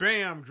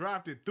 bam,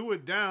 dropped it, threw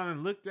it down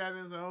and looked at it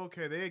and said,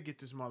 okay, they'll get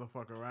this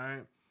motherfucker,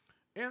 right?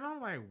 And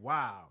I'm like,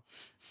 wow.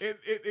 And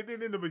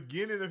then in the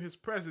beginning of his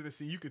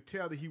presidency, you could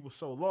tell that he was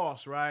so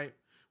lost, right?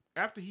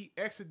 After he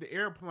exited the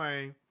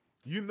airplane,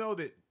 you know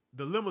that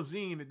the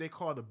limousine that they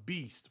call the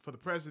Beast for the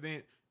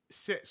president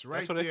sits right there.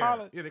 That's what they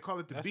call it? Yeah, they call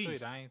it the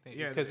Beast. I ain't think,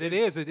 because it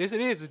is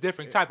a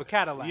different type of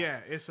Cadillac. Yeah,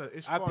 it's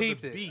called the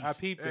Beast. I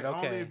peeped it. And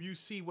okay. only if you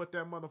see what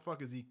that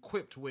motherfucker's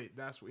equipped with,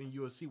 that's when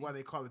you'll see why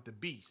they call it the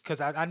Beast.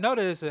 Because I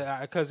noticed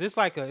because it's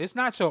like it's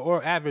not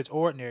your average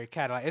ordinary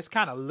Cadillac. It's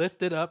kind of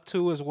lifted up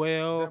too as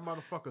well. That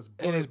motherfucker's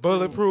bulletproof. And it's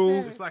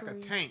bulletproof. It's like a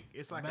tank.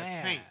 It's like a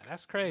tank.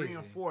 That's crazy.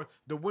 Reinforced.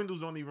 The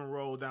windows don't even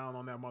roll down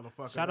on that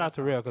motherfucker. Shout out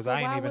to Real, because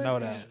I ain't even know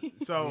that.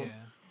 So. Yeah.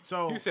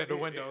 So you said the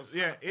windows.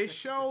 It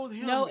showed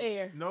him no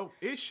air. No,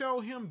 it showed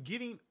him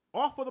getting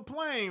off of the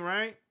plane,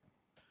 right?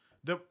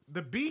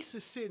 The Beast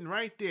is sitting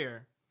right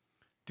there.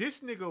 This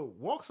nigga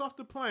walks off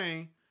the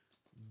plane,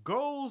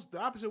 goes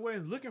the opposite way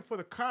and looking for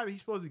the car that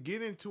he's supposed to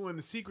get into, and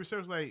the Secret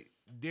Service like,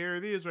 there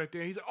it is right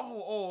there. He's like,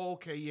 oh,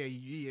 okay,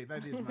 yeah,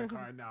 that is my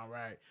car now,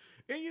 right?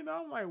 And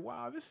I'm like,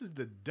 wow, this is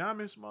the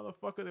dumbest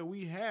motherfucker that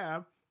we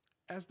have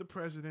as the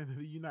president of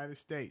the United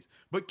States.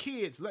 But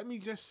kids, let me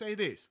just say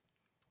this.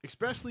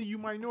 Especially you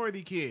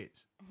minority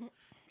kids.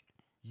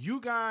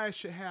 You guys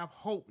should have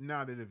hope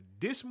now that if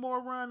this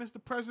moron is the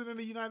president of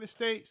the United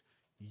States,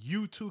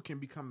 you too can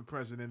become the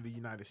president of the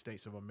United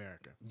States of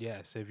America.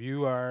 Yes, if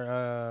you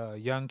are a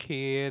young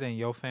kid and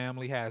your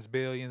family has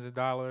billions of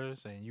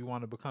dollars and you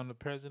want to become the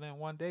president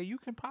one day, you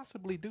can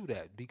possibly do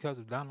that because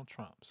of Donald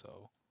Trump.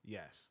 So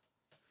yes.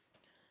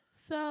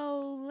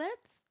 So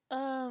let's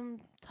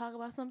talk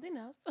about something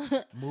else.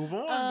 Move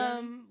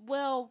on.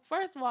 Well,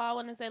 first of all, I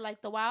want to say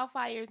like the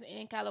wildfires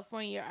in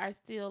California are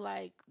still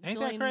like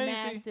doing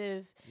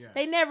massive. Yes.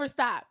 They never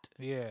stopped.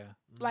 Yeah.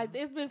 Like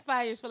it's been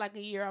fires for like a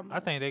year almost.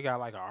 I think they got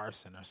like an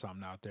arson or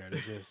something out there.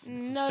 They just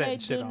no, setting they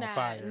shit do on not.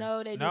 fire.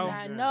 No, they do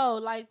not. No,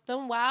 like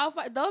them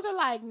wildfires. Those are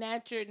like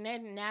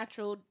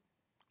natural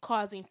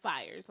causing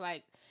fires.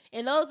 Like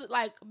and those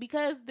like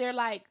because they're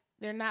not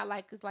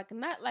like it's like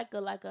not like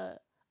a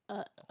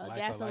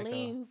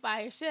gasoline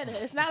fire.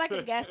 It's not like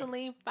a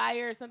gasoline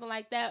fire or something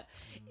like that.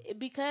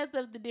 Because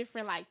of the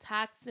different like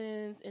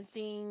toxins and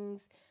things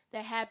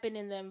that happen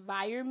in the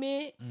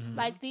environment,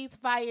 like these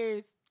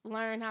fires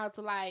learn how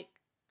to like,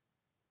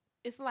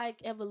 it's like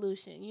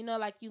evolution,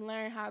 like you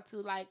learn how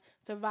to like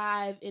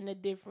survive in a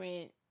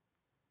different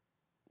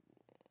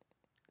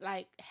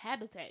like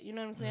habitat. You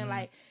know what I'm saying?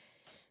 Like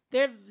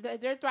they're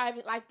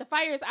thriving, like the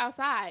fires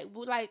outside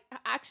with like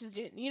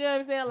oxygen, you know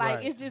what I'm saying?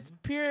 Like it's just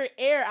pure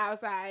air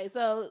outside.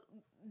 So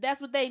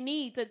that's what they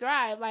need to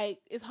thrive. Like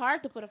it's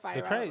hard to put a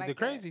fire out like the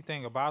crazy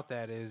thing about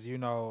that is,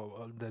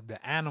 the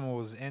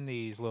animals in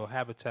these little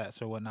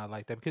habitats or whatnot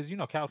like that, because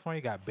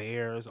California got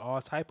bears,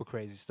 all type of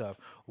crazy stuff.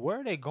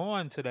 Where are they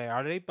going today?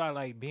 Are they by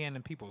like being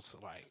in people's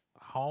like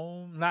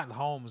not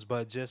homes,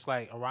 but just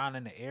like around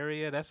in the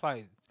area? That's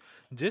like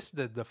just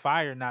the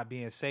fire not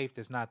being safe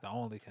is not the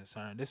only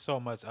concern. There's so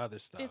much other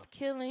stuff. It's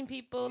killing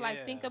people. Yeah.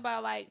 Like think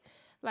about like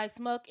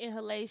smoke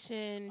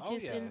inhalation.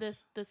 In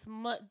the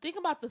smog. Think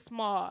about the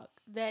smog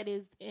that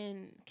is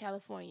in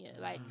California,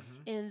 like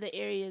in the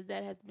areas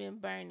that has been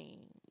burning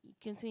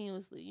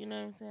continuously. You know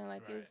what I'm saying?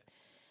 Like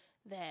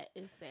that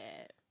is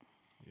sad.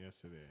 Yes,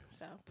 it is.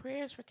 So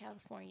prayers for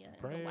California and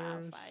Prayers,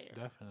 the wildfires.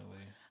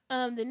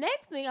 Definitely. The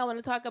next thing I want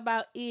to talk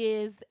about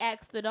is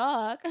Axe the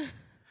dog.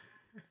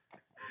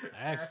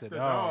 Axe the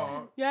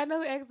dog. Y'all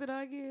know who Axe the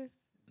dog is?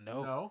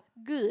 No.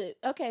 Good.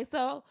 Okay,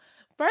 so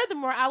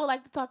furthermore, I would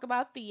like to talk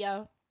about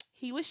Theo.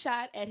 He was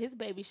shot at his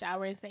baby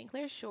shower in St.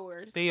 Clair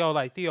Shores. Theo,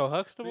 like Theo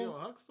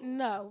Huxtable?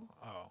 No.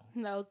 Oh.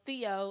 No,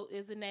 Theo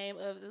is the name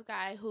of the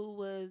guy who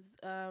was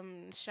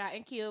shot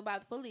and killed by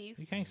the police.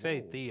 You can't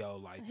say Theo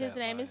like that. His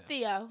name is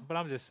Theo. But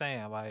I'm just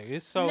saying, like,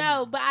 it's so...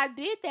 No, but I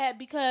did that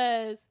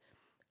because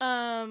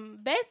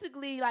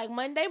basically, like,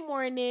 Monday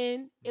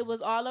morning, it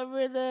was all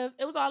over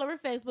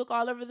Facebook,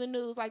 all over the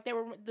news. Like, the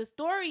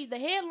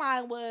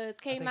headline was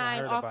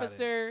K9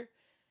 officer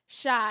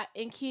shot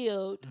and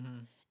killed. Mm-hmm.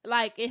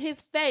 Like, in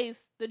his face,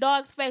 the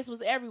dog's face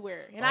was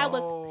everywhere. And I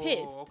was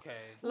pissed. Okay.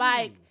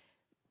 Like,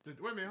 wait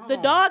a minute, hold the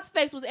on. dog's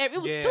face was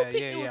everywhere. It was two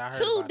people. Yeah, it was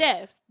two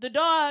deaths. The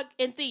dog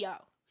and Theo.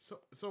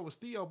 So was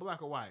Theo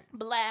black or white?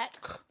 Black.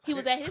 He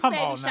was at his Come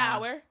baby on now.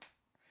 shower.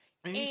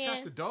 And he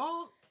shot the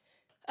dog?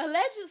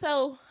 Allegedly,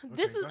 so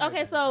this is go ahead,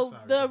 okay. So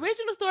the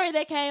original story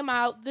that came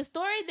out, the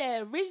story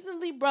that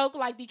originally broke,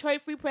 like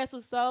Detroit Free Press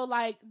was so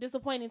like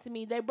disappointing to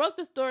me. They broke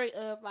the story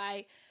of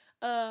like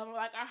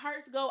our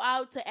hearts go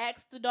out to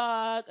Axe the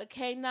dog. A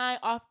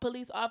K9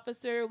 police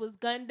officer was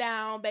gunned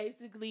down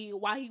basically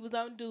while he was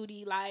on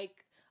duty. Like,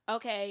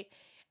 okay.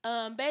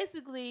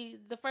 Basically,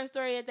 the first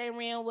story that they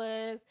ran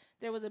was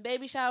there was a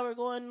baby shower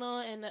going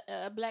on and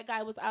a black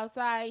guy was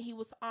outside. He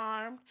was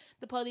armed.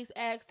 The police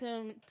asked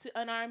him to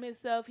unarm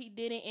himself. He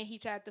didn't, and he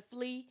tried to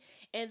flee.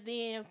 And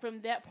then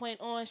from that point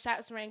on,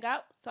 shots rang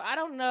out. So I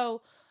don't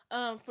know.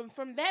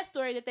 From that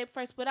story that they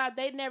first put out,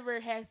 they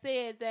never had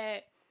said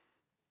that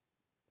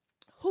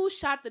who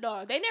shot the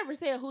dog. They never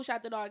said who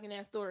shot the dog in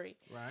that story.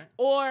 Right.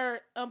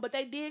 Or, but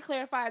they did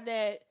clarify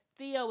that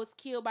Theo was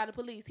killed by the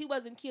police. He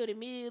wasn't killed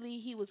immediately.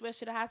 He was rushed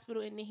to the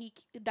hospital, and then he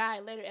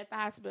died later at the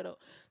hospital.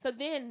 So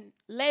then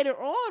later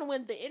on,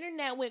 when the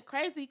internet went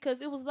crazy,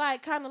 because it was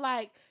like kind of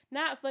like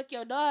not fuck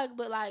your dog,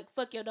 but like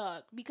fuck your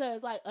dog,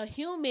 because like a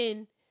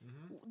human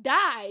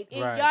died,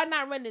 and y'all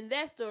not running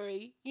that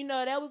story. You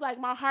know, that was like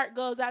my heart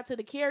goes out to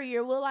the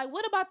carrier. Well, like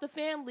what about the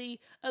family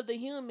of the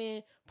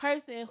human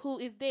person who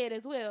is dead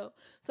as well?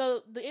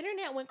 So the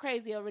internet went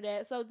crazy over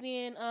that. So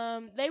then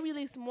they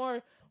released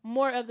more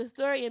of the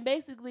story, and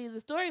basically the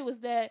story was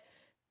that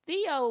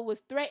Theo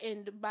was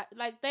threatened by,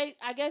 like,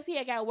 I guess he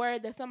had got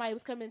word that somebody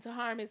was coming to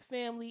harm his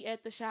family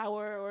at the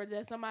shower, or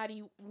that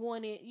somebody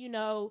wanted, you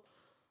know,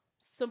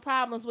 some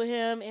problems with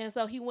him, and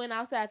so he went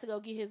outside to go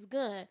get his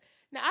gun.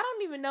 Now, I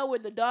don't even know where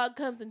the dog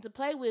comes into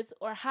play with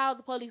or how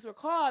the police were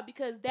called,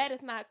 because that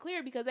is not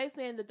clear, because they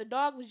saying that the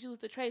dog was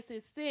used to trace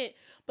his scent,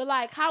 but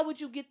like, how would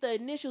you get the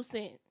initial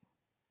scent?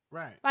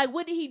 Right. Like,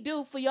 what did he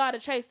do for y'all to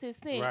trace his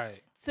scent?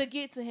 Right. To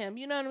get to him,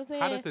 you know what I'm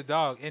saying? How did the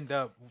dog end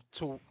up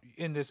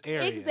in this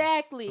area?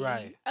 Exactly.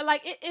 Right. Like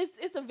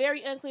it's a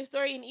very unclear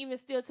story, and even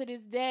still to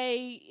this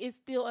day, it's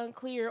still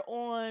unclear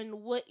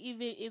on what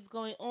even is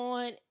going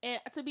on.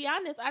 And to be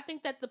honest, I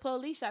think that the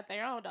police shot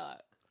their own dog.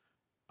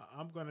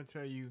 I'm gonna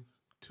tell you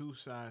two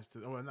sides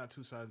to, well, not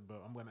two sides,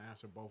 but I'm gonna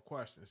answer both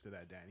questions to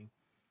that, Danny.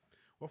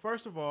 Well,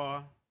 first of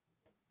all,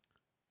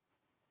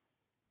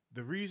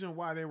 the reason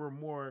why they were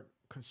more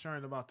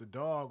concerned about the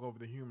dog over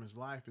the human's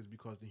life is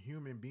because the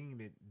human being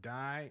that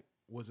died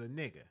was a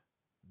nigga.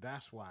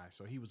 That's why.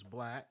 So he was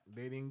black.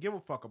 They didn't give a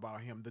fuck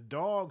about him. The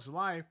dog's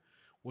life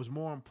was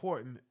more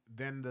important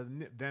than the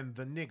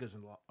nigga's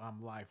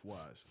life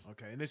was.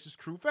 Okay, and this is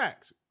true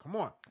facts. Come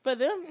on. For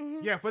them?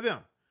 Mm-hmm. Yeah, for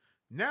them.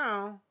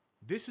 Now,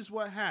 this is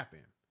what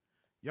happened.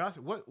 Y'all,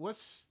 what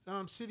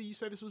city you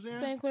said this was in?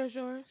 St. Clair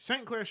Shores.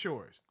 St. Clair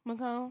Shores.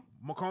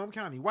 Macomb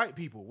County. White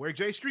people, where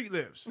Jay Street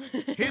lives.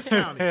 His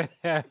county.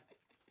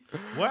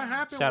 What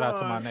happened Shout out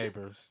to my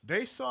neighbors.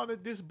 They saw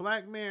that this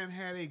black man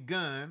had a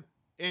gun,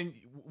 and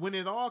when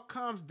it all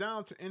comes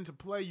down to into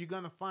play, you're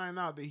gonna find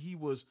out that he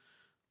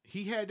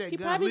had that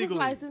gun legally. Was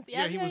licensed.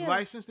 Yeah, he was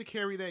licensed to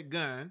carry that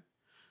gun.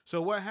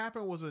 So what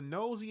happened was a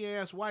nosy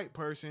ass white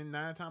person,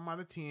 9 times out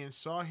of 10,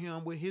 saw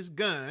him with his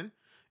gun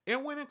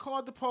and went and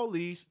called the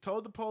police,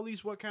 told the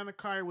police what kind of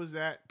car it was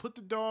at, put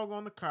the dog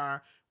on the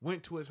car,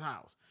 went to his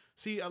house.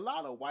 See, a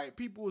lot of white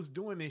people is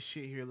doing this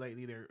shit here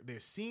lately. They're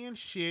seeing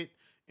shit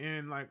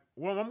and like,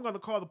 well, I'm going to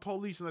call the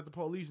police and let the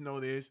police know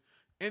this.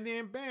 And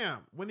then bam,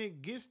 when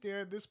it gets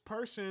there, this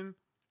person,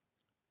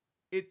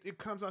 it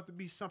comes out to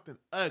be something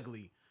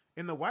ugly.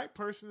 And the white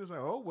person is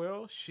like, oh,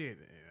 well, shit,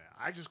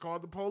 I just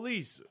called the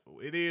police.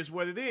 It is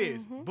what it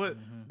is. Mm-hmm. But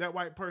that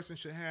white person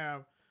should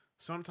have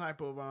some type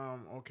of,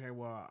 okay,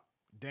 well,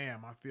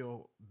 damn, I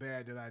feel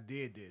bad that I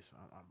did this.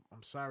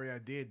 I'm sorry I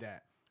did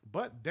that.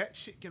 But that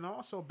shit can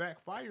also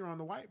backfire on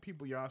the white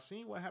people. Y'all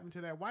seen what happened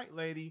to that white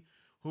lady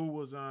who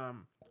was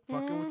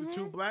fucking with the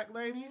 2 black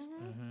ladies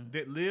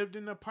that lived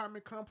in the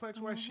apartment complex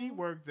where she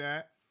worked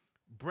at,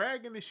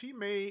 bragging that she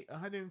made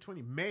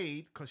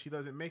because she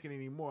doesn't make it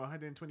anymore,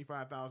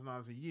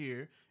 $125,000 a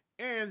year,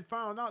 and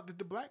found out that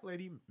the black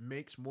lady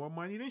makes more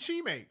money than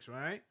she makes,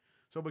 right?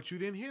 So, but you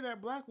didn't hear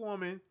that black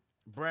woman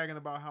bragging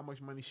about how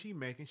much money she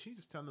making. She's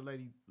just telling the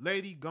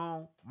lady,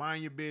 go,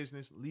 mind your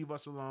business, leave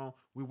us alone.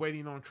 We're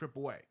waiting on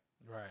AAA.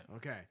 Right.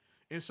 Okay.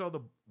 And so the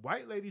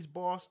white lady's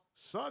boss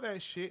saw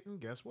that shit, and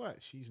guess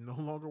what? She's no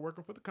longer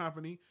working for the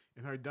company,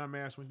 and her dumb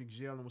ass went to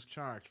jail and was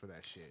charged for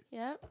that shit.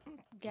 Yep.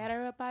 Got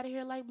her up out of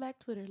here like Black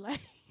Twitter. Like,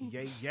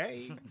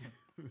 yay.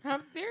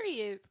 I'm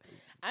serious.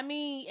 I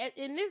mean,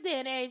 in this day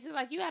and age, it's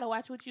like you got to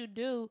watch what you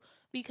do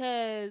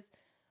because,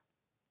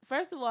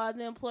 first of all,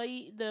 the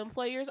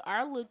employers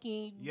are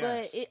looking,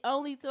 yes. but it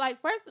only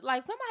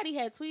somebody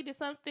had tweeted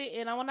something,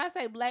 and when I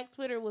say Black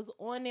Twitter was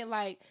on it,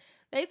 like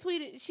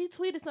she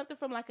tweeted something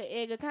from like an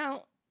egg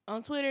account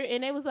on Twitter,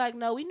 and they was like,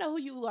 no, we know who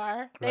you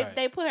are. Right.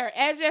 They put her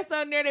address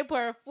on there, they put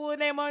her full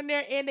name on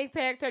there, and they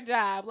tagged her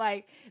job.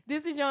 Like,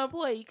 this is your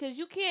employee, because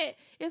you can't.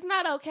 It's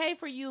not okay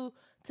for you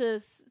to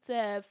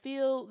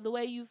feel the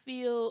way you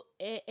feel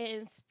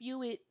and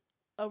spew it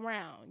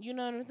around. You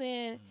know what I'm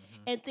saying?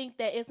 Mm-hmm. And think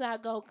that it's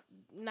not gonna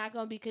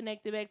be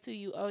connected back to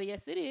you. Oh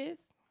yes, it is.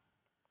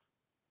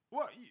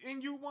 Well,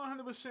 and you're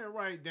 100%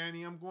 right,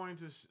 Danny. I'm going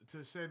to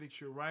say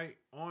that you're right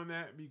on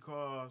that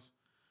because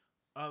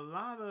a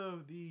lot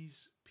of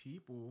these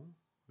people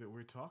that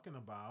we're talking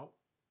about,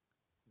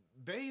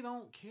 they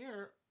don't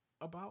care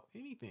about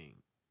anything.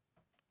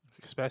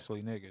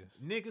 Especially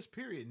niggas. Niggas,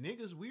 period.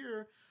 Niggas,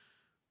 well,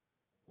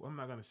 I'm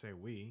not going to say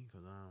we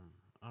because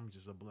I'm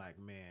just a black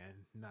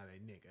man, not a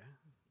nigga.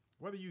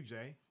 What are you,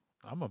 Jay?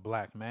 I'm a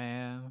black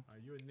man. Are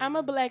you a nigga? I'm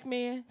a black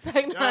man. Did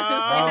y'all hear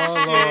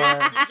that?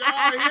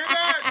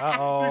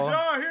 Uh-oh. Did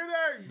y'all hear that?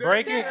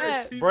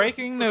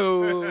 Breaking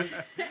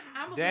news.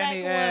 I'm a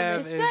Danny black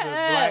Ave woman. is Shut a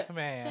up. black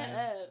man. Shut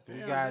up. We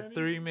got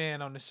 3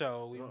 men on the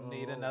show. We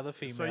need another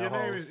female So your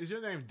name host. is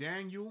your name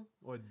Daniel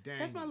or Daniel?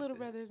 That's my little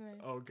brother's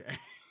name. Okay.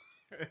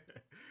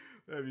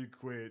 Let me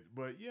quit.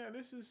 But yeah,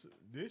 this is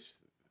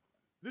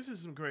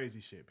some crazy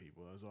shit,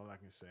 people. That's all I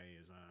can say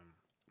is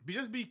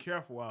just be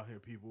careful out here,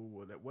 people.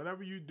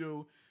 Whatever you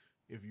do,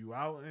 if you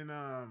out in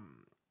a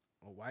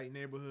white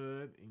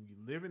neighborhood and you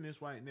live in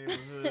this white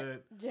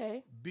neighborhood,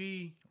 Jay,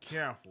 be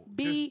careful.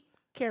 Be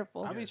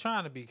careful. I be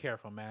trying to be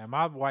careful, man.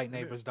 My white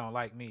neighbors don't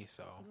like me,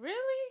 so. Really?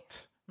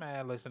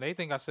 Man, listen, they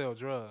think I sell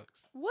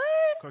drugs. What?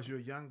 Because you're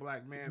a young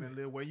black man and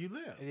live where you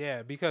live.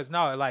 Yeah, because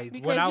when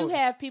you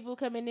have people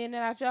coming in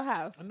and out your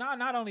house. No,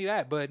 not only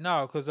that, but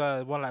no, because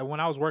when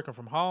I was working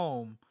from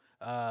home,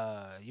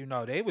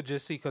 they would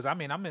just see, because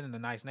I'm in a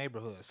nice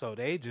neighborhood, so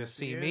they just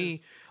see me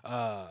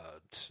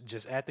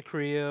just at the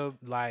crib,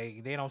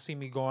 like they don't see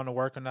me going to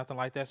work or nothing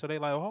like that, so they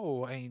like,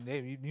 oh, and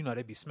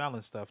they be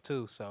smelling stuff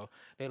too, so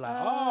they like,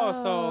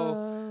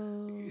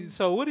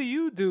 so what do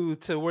you do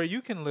to where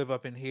you can live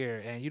up in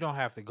here and you don't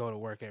have to go to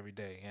work every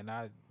day? And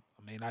I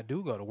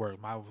do go to work,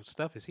 my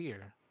stuff is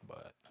here.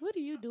 But what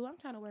do you do? I'm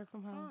trying to work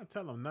from home.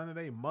 Tell them none of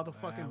their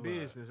motherfucking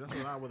business. That's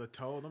what I would have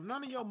told them.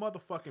 None of your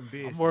motherfucking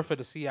business. I'm more for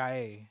the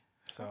CIA.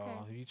 So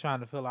if you're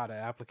trying to fill out an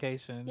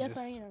application, yes, just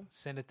I am.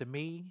 Send it to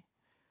me.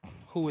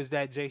 Who is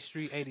that?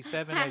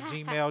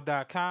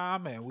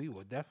 jstreet87@gmail.com, and we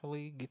will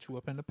definitely get you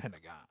up in the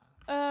Pentagon.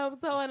 So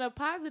on a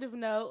positive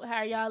note, how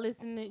are y'all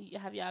listening?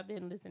 Have y'all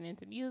been listening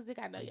to music?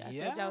 I know y'all said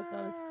y'all was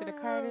going to listen to the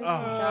Carters.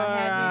 Y'all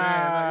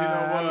happy? You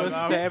know what? I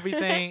listen to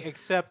everything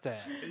except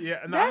that. Yeah,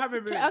 no, I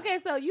haven't been. Okay,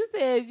 so you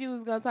said you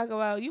was going to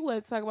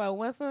wanted to talk about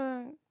one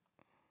song?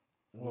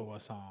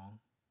 What song?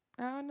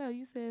 I don't know.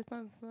 You said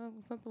something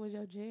was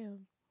your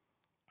jam.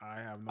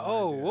 I have no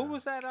idea. What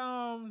was that?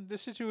 The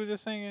shit you were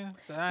just singing?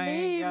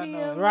 Leave me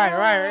alone. Right.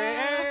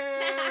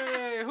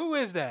 Hey, who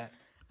is that?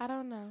 I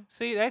don't know.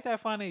 See, ain't that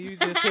funny? You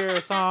just hear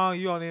a song,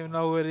 you don't even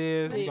know who it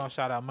is. You gonna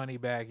shout out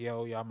Moneybagg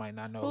Yo. Y'all might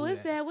not know who is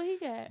that. What he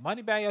got?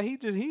 Moneybagg Yo.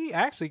 He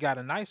actually got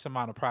a nice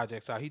amount of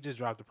projects out. He just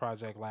dropped a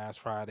project last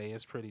Friday.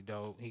 It's pretty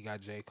dope. He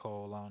got J.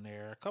 Cole on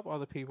there. A couple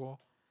other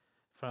people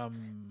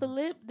from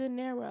Flip De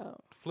Niro.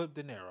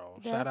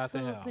 Shout out to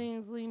him. That's who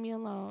sings "Leave Me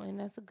Alone," and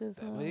that's a good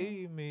song.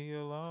 Leave me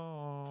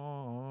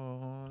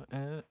alone.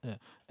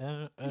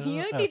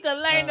 You need to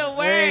learn the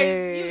words.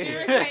 Hey. You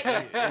irritate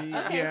me.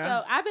 Okay,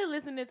 so I've been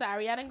listening to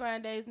Ariana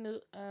Grande's new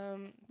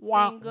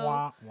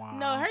single.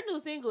 No, her new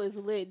single is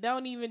lit.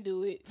 Don't even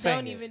do it.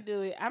 Don't even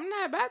do it. I'm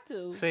not about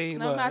to. See,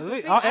 look,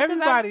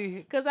 everybody.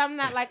 Because I'm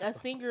not like a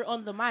singer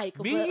on the mic.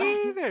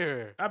 Me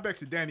either. I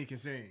bet you Danny can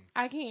sing.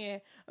 I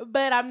can,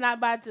 but I'm not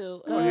about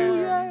to. Go ahead,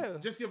 yeah.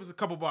 Just give us a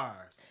couple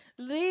bars.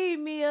 Leave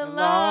me alone.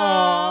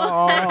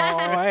 Oh,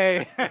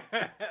 hey.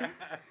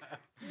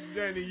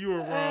 Danny, you were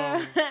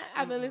wrong.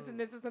 I've been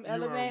listening to some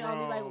LMA,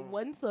 only like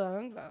one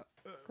song,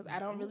 because I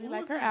don't really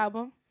like her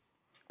album.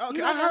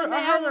 Okay,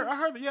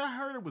 I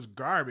heard it was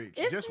garbage.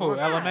 It's just for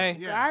LMA.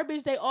 Yeah.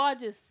 Garbage. They all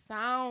just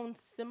sound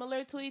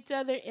similar to each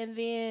other, and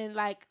then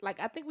like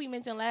I think we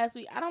mentioned last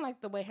week, I don't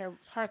like the way her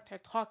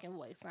talking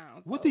voice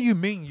sounds. What do you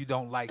mean you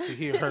don't like to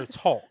hear her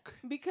talk?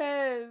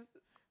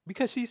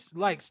 Because she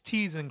likes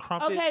teas and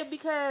crumpets. Okay,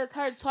 because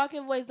her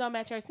talking voice don't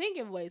match her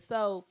singing voice.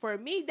 So for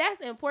me,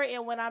 that's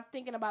important when I'm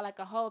thinking about like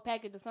a whole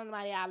package of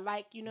somebody I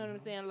like. You know what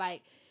I'm saying?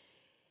 Like,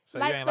 So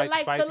you ain't like the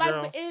Spice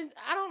Girls?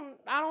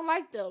 I don't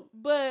like them.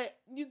 But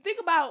you think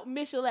about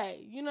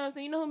Michelet. You know what I'm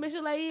saying? You know who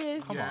Michelet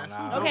is? Come on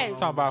now. Okay.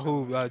 Talking about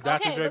who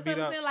Dr. Dre beat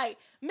up? Saying, like,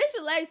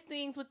 Michelet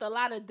sings with a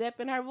lot of depth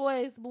in her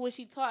voice, but when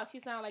she talks, she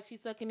sounds like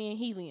she's sucking in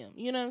helium.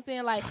 You know what I'm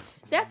saying? Like,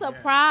 that's a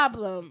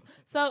problem.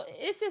 So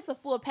it's just a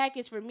full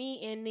package for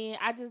me, and then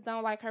I just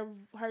don't like her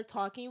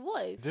talking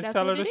voice. Just that's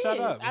tell her what to it shut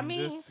is. up. I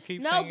mean, just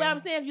keep no, singing. but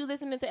I'm saying if you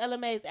listening to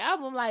LMA's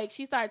album, like,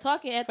 she started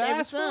talking after every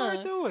Fast forward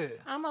song. through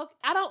it. I'm okay.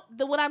 I don't.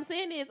 What I'm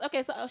saying is,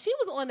 okay, so she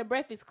was on the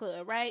Breakfast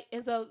Club, right?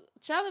 And so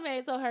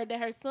Charlamagne told her that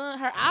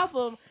her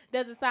album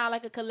doesn't sound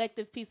like a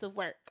collective piece of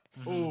work.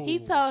 Ooh. He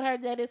told her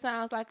that it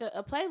sounds like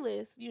a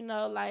playlist, you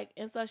know, like,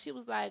 and so she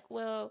was like,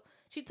 well,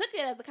 she took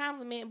it as a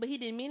compliment, but he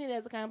didn't mean it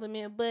as a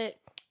compliment. But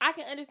I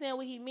can understand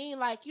what he mean.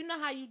 Like, you know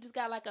how you just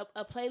got like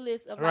a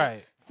playlist of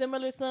like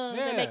similar songs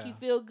that make you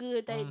feel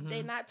good.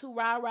 They not too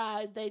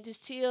rah-rah. They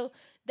just chill.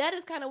 That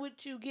is kind of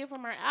what you get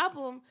from her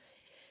album.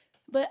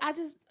 But I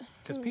just...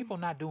 Because people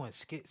not doing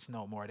skits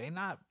no more. They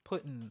not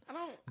putting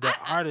the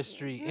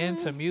artistry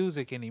into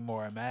music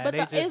anymore, man.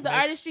 But is the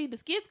artistry the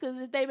skits?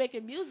 Because if they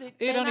making music,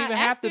 it don't even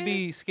have to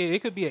be skit.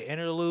 It could be an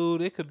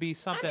interlude. It could be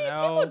something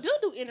else.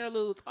 People do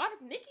interludes.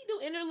 Nicki do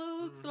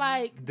interludes.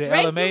 Like, Did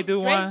Drake LMA do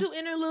one? Drake do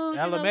interludes.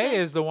 LMA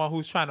is the one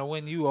who's trying to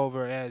win you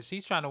over as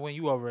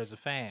a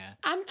fan.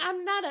 I'm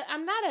not a fan.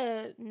 I'm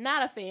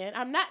not a fan.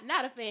 I'm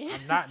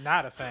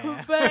not a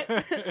fan.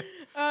 But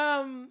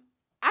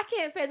I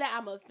can't say that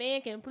I'm a fan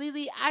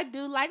completely. I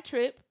do like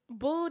Trip.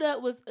 Booed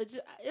Up was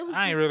it was.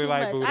 I ain't really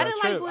like Booed Up. I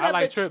didn't like Booed Up,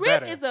 like but Trip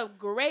Trip better. is a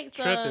great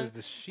song. Trip is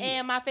the shit.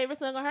 And my favorite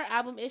song on her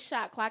album is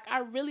Shot Clock. I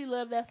really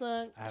love that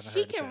song.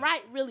 She can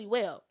write really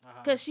well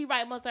because she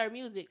write most of her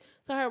music.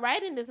 So her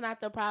writing is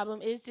not the problem.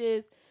 It's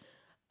just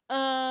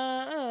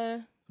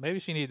maybe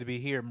she needed to be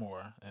here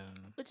more.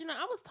 But you know,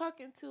 I was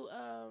talking to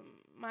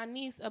my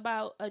niece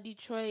about a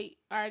Detroit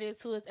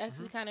artist who has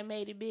actually kind of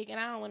made it big, and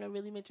I don't want to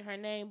really mention her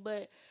name,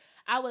 but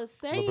I was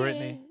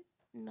saying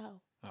no.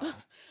 Oh.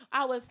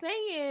 I was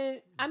saying,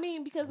 I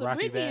mean, because the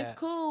Britney is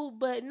cool,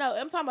 but no,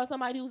 I'm talking about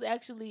somebody who's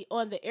actually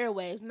on the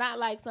airwaves, not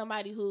like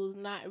somebody who's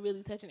not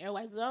really touching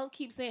airwaves. So don't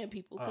keep saying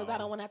people because I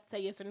don't want to have to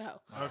say yes or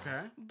no.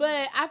 Okay.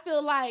 But I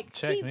feel like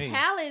she's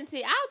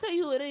talented. I'll tell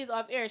you who it is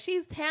off air.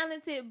 She's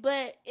talented,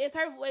 but it's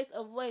her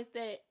voice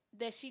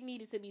that she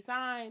needed to be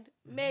signed.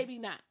 Maybe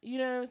not. You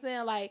know what I'm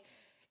saying? Like,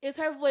 is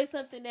her voice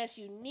something that's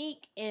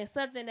unique and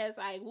something that's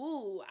like,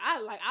 ooh,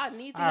 I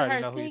need to hear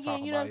her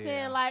singing, you know what I'm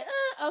saying? Like,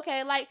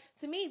 okay, like,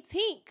 to me,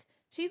 Tink,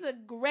 she's a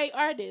great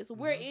artist.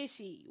 Where is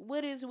she?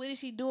 What is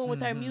she doing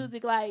with her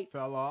music? Like,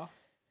 fell off.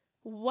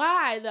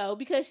 Why though?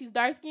 Because she's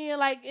dark skinned,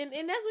 like, and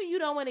that's when you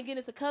don't want to get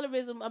into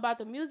colorism about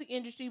the music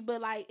industry,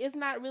 but like, it's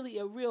not really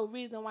a real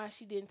reason why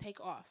she didn't take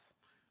off.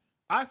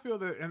 I feel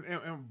that,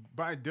 and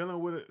by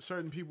dealing with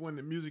certain people in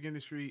the music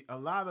industry, a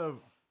lot of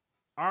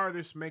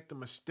artists make the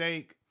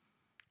mistake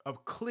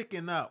of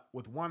clicking up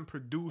with one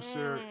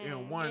producer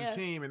and one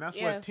team, and that's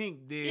what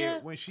Tink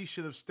did when she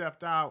should have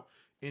stepped out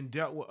and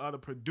dealt with other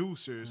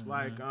producers.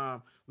 Like,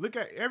 look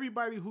at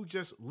everybody who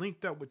just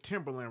linked up with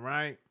Timberland,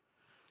 right?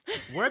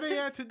 Where they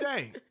at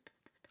today?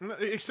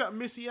 Except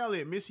Missy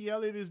Elliott. Missy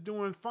Elliott is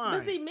doing fine.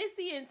 But see,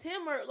 Missy and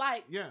Tim are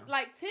like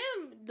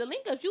Tim, the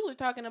link ups you were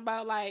talking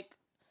about, like,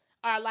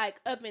 are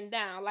like up and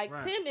down. Like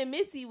Tim and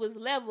Missy was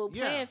level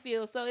playing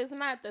field, so it's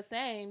not the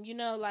same, you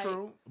know. Like,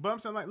 true, but I'm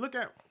saying, like, look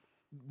at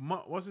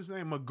what's his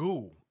name,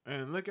 Magoo,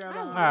 and look at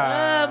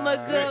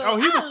Magoo. Oh,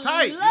 he was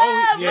tight.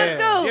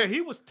 Magoo. Yeah,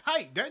 he was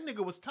tight. That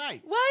nigga was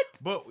tight. What?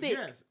 But Sick.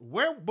 Yes,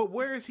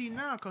 where is he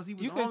now? Because he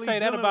was. You can say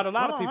that about a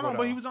lot of people.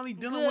 But he was only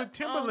dealing with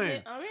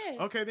Timberland. Okay.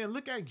 Okay, then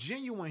look at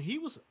Genuine. He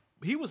was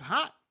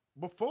hot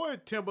before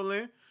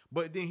Timberland,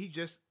 but then he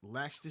just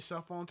latched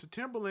himself onto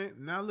Timberland.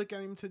 Now look at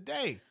him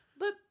today.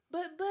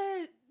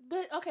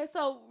 But okay,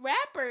 so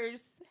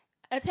rappers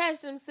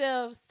attach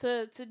themselves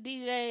to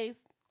DJs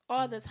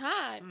all the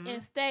time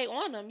and stay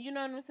on them. You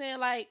know what I'm saying?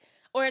 Like,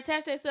 or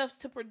attach themselves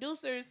to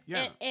producers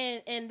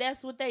and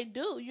that's what they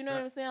do. You know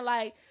what I'm saying?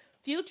 Like,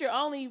 Future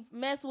only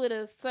mess with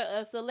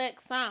a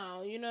select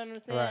sound. You know what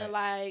I'm saying?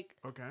 Like,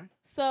 okay.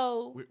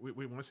 So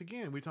we once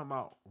again we talking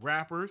about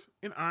rappers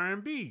and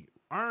R&B.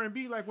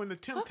 R&B, like when the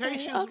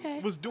Temptations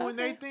was doing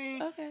their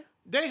thing. Okay.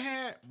 They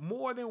had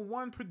more than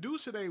one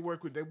producer they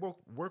work with. They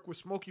work with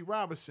Smokey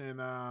Robinson,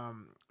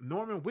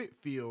 Norman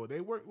Whitfield.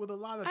 They worked with a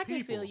lot of people. I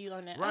can feel you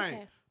on that. Right.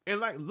 Okay. And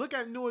like, look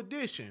at New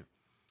Edition.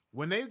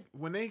 When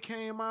they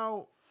came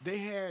out, they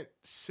had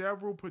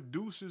several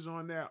producers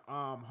on their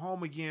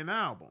Home Again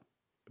album.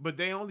 But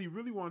they only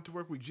really wanted to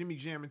work with Jimmy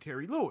Jam and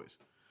Terry Lewis.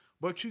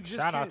 But you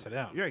just shout out to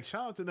them. Yeah,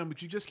 shout out to them,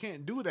 but you just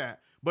can't do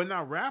that. But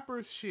now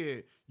rappers,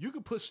 shit, you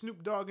could put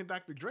Snoop Dogg and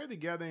Dr. Dre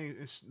together and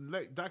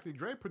let Dr.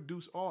 Dre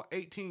produce all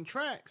 18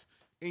 tracks,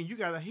 and you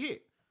got a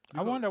hit.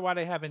 I wonder why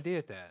they haven't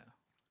did that.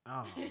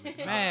 Oh,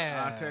 man.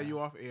 I'll tell you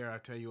off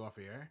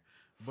air.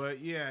 But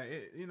yeah,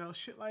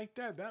 shit like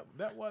that.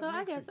 That wasn't.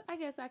 So I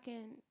guess I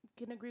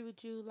can agree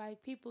with you.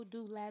 Like, people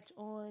do latch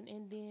on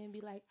and then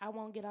be like, I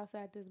won't get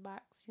outside this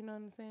box. You know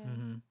what I'm saying?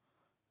 Mm-hmm.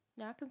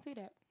 Yeah, I can see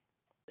that.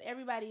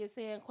 everybody is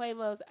saying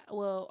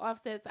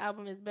Offset's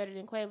album is better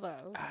than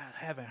Quavo's. I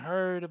haven't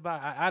heard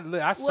about.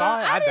 I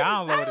saw it. I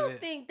downloaded it. I don't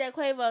think that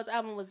Quavo's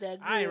album was that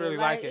good. I ain't really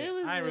like it.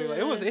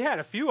 It had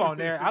a few on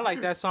there. I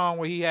like that song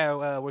where he had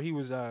where he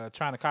was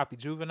trying to copy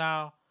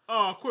Juvenile.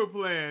 Oh, quit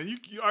playing!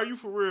 Are you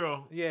for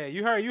real? Yeah,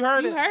 you heard it. You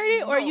heard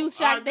it, or you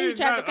shocked that he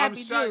tried to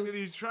copy I'm shocked Ju? that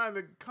he's trying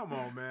to. Come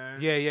on,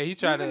 man. Yeah, he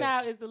tried to.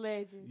 Juvenile is the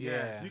legend.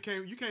 Yeah, you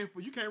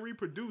can't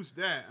reproduce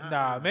that.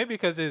 Nah, maybe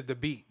because it's the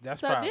beat.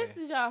 That's probably. So this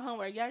is y'all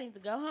homework. Y'all need to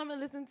go home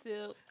and listen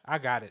to. I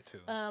got it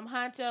too.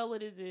 Honcho,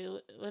 what is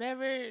it?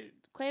 Whatever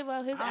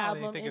Quavo his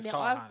album, and then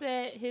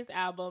Offset his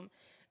album.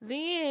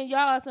 Then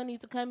y'all also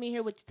need to come in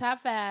here with your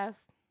top 5s.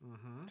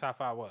 Mm-hmm. Top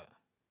 5 what?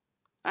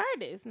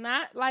 Artists,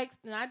 not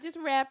just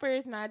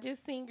rappers, not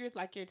just singers,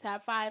 like your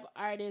top 5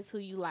 artists who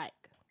you like.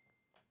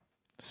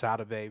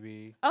 Sada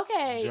Baby.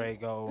 Okay.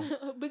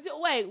 Drago. But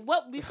wait,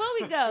 what? Before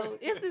we go,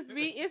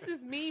 it's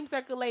this meme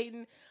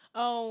circulating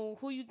on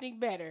who you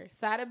think better,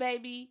 Sada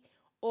Baby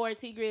or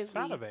T Grizzly.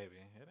 Sada Baby.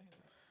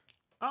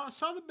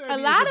 Sada Baby. A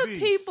lot of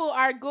people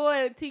are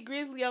going T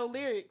Grizzly on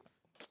lyrics.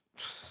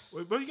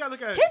 But you gotta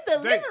look at his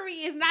delivery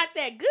is not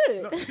that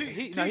good.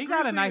 No, he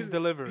got a nice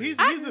delivery.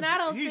 I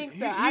don't think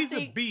so. He's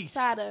a beast.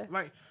 Sada.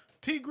 Like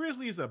T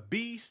Grizzly is a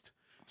beast.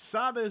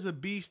 Sada is a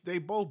beast. They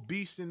both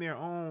beasts in their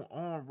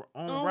own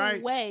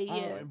rights. Way,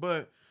 yeah.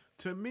 But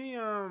to me,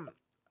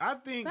 I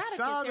think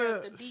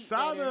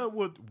Sada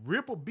would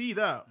rip a beat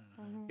up,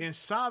 and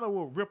Sada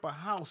would rip a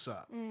house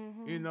up.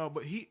 You know,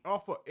 but he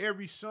off of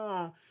every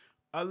song,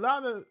 a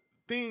lot of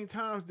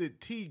times that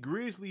T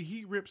Grizzly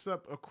he rips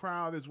up a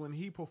crowd is when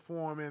he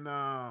perform in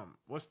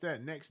what's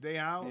that Next Day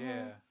Out?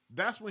 Yeah,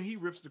 that's when he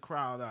rips the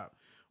crowd up.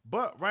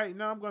 But right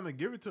now I'm gonna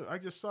give it to. I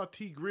just saw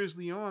T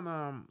Grizzly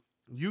on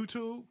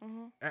YouTube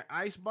at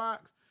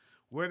Icebox,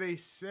 where they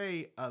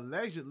say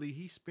allegedly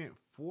he spent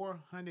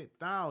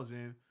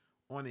 $400,000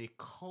 on a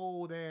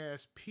cold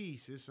ass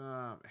piece. It's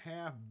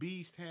half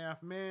beast,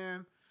 half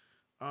man,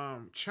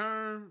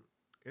 churn,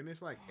 and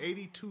it's like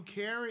 82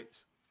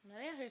 carats. Now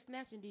they out here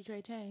snatching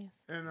Detroit chains.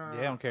 And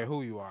they don't care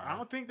who you are. I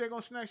don't think they're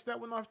gonna snatch that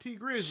one off T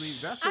Grizzly.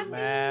 That's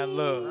man.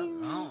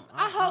 Look,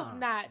 I hope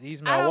not.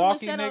 These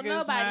Milwaukee I don't wish that niggas,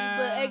 on nobody, man.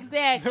 but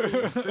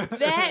exactly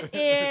that.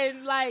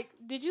 And like,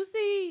 did you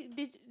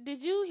see?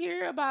 Did you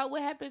hear about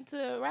what happened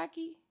to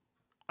Rocky?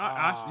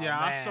 I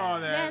saw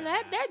that.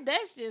 Man,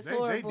 that's just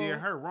horrible. They did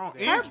her wrong.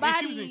 Her body.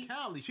 She was in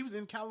Cali. She was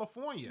in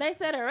California. They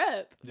set her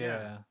up.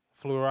 Yeah.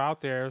 Flew her out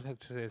there.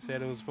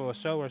 Said it was for a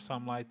show or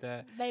something like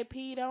that. They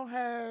peed on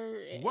her.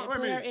 What?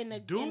 Put her in the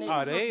dudes.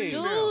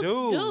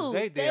 Dudes.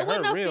 They did there her were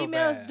no real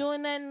females bad.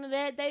 doing nothing to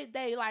that.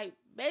 They like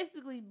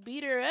basically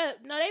beat her up.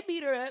 No, they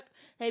beat her up.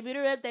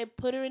 They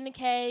put her in the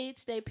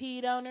cage. They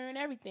peed on her and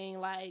everything.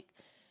 Like,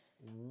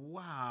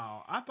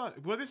 wow. I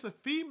thought. Well, it's a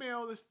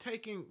female that's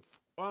taking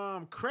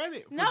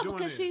credit for no, doing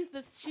because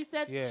this. she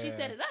set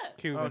it up.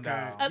 Cuban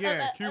doll.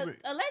 Cuban.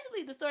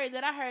 Allegedly, the story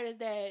that I heard is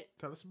that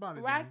tell us about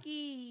it.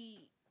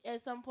 Rocky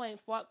at some point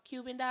fought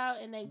Cuban doll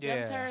and they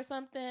jumped her or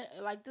something.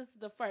 Like, this is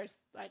the first,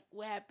 like,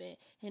 what happened.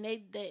 And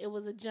it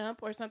was a jump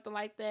or something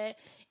like that.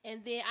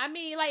 And then, I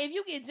mean, like, if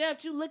you get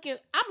jumped, you looking,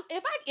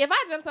 if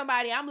I jump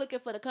somebody, I'm looking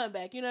for the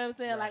comeback. You know what I'm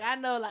saying? Right. Like, I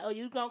know, like, oh,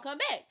 you gonna come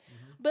back.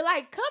 But,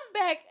 like, come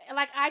back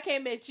like I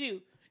came at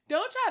you.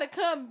 Don't try to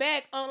come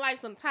back on, like,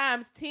 some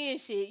times 10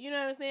 shit. You know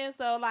what I'm saying?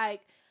 So,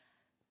 like,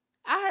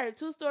 I heard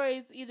 2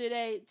 stories.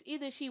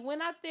 Either she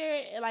went out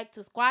there like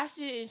to squash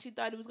it and she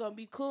thought it was gonna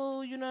be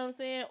cool, you know what I'm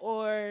saying,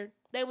 or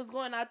they was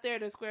going out there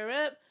to square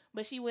up,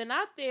 but she went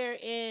out there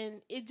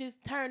and it just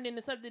turned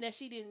into something that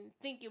she didn't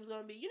think it was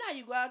gonna be. You know how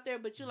you go out there,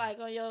 but you like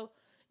on your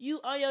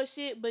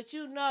shit, but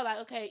you know,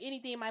 like, okay,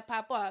 anything might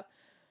pop off.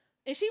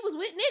 And she was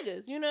with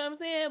niggas, you know what I'm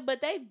saying,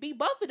 but they beat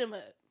both of them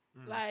up,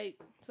 like,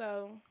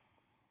 so.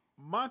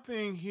 My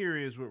thing here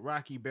is with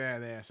Rocky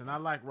Badass, and I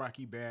like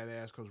Rocky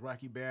Badass because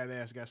Rocky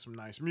Badass got some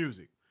nice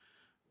music.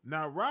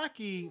 Now,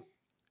 Rocky,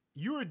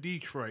 you're a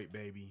Detroit,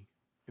 baby.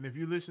 And if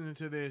you're listening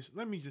to this,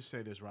 let me just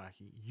say this,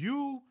 Rocky.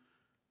 You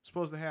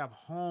supposed to have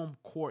home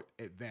court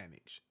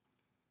advantage.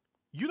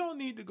 You don't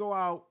need to go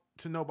out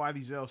to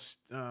nobody's else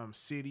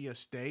city or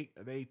state,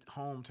 or they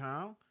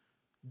hometown.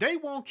 They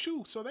want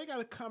you, so they got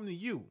to come to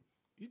you.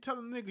 You tell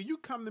them, nigga, you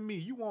come to me,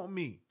 you want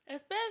me.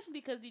 Especially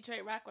because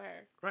Detroit rock with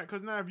her. Right,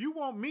 because now if you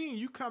want me and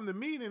you come to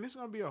me, then it's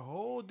going to be a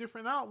whole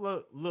different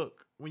outlook.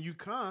 Look, when you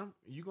come,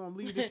 you're going to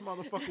leave this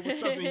motherfucker with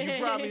something you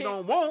probably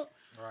don't want.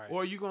 Right.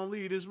 Or you're going to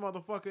leave this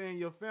motherfucker and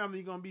your family,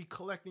 you're going to be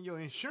collecting your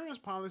insurance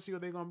policy, or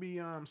they're going to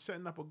be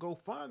setting up a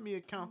GoFundMe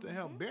account to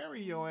help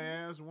bury your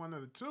ass, one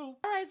of the two. All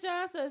right,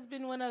 y'all, so it's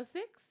been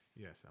 106.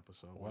 Yes,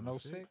 episode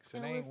 106.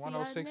 And It ain't we'll see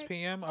 106 y'all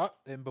p.m.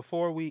 And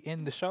before we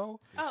end the show,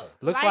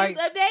 looks Lions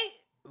like update.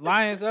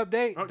 Lions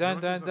update. Oh,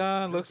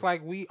 Dun. Looks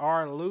like we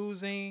are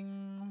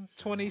losing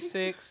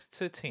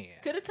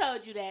 26-10. Could have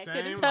told you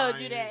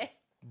that.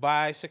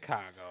 By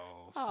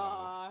Chicago. So,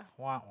 wah.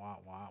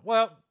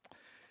 Well,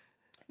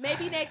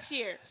 maybe next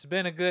year. It's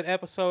been a good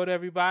episode,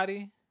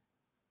 everybody.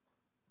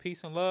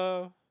 Peace and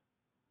love.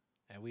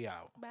 And we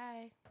out.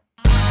 Bye.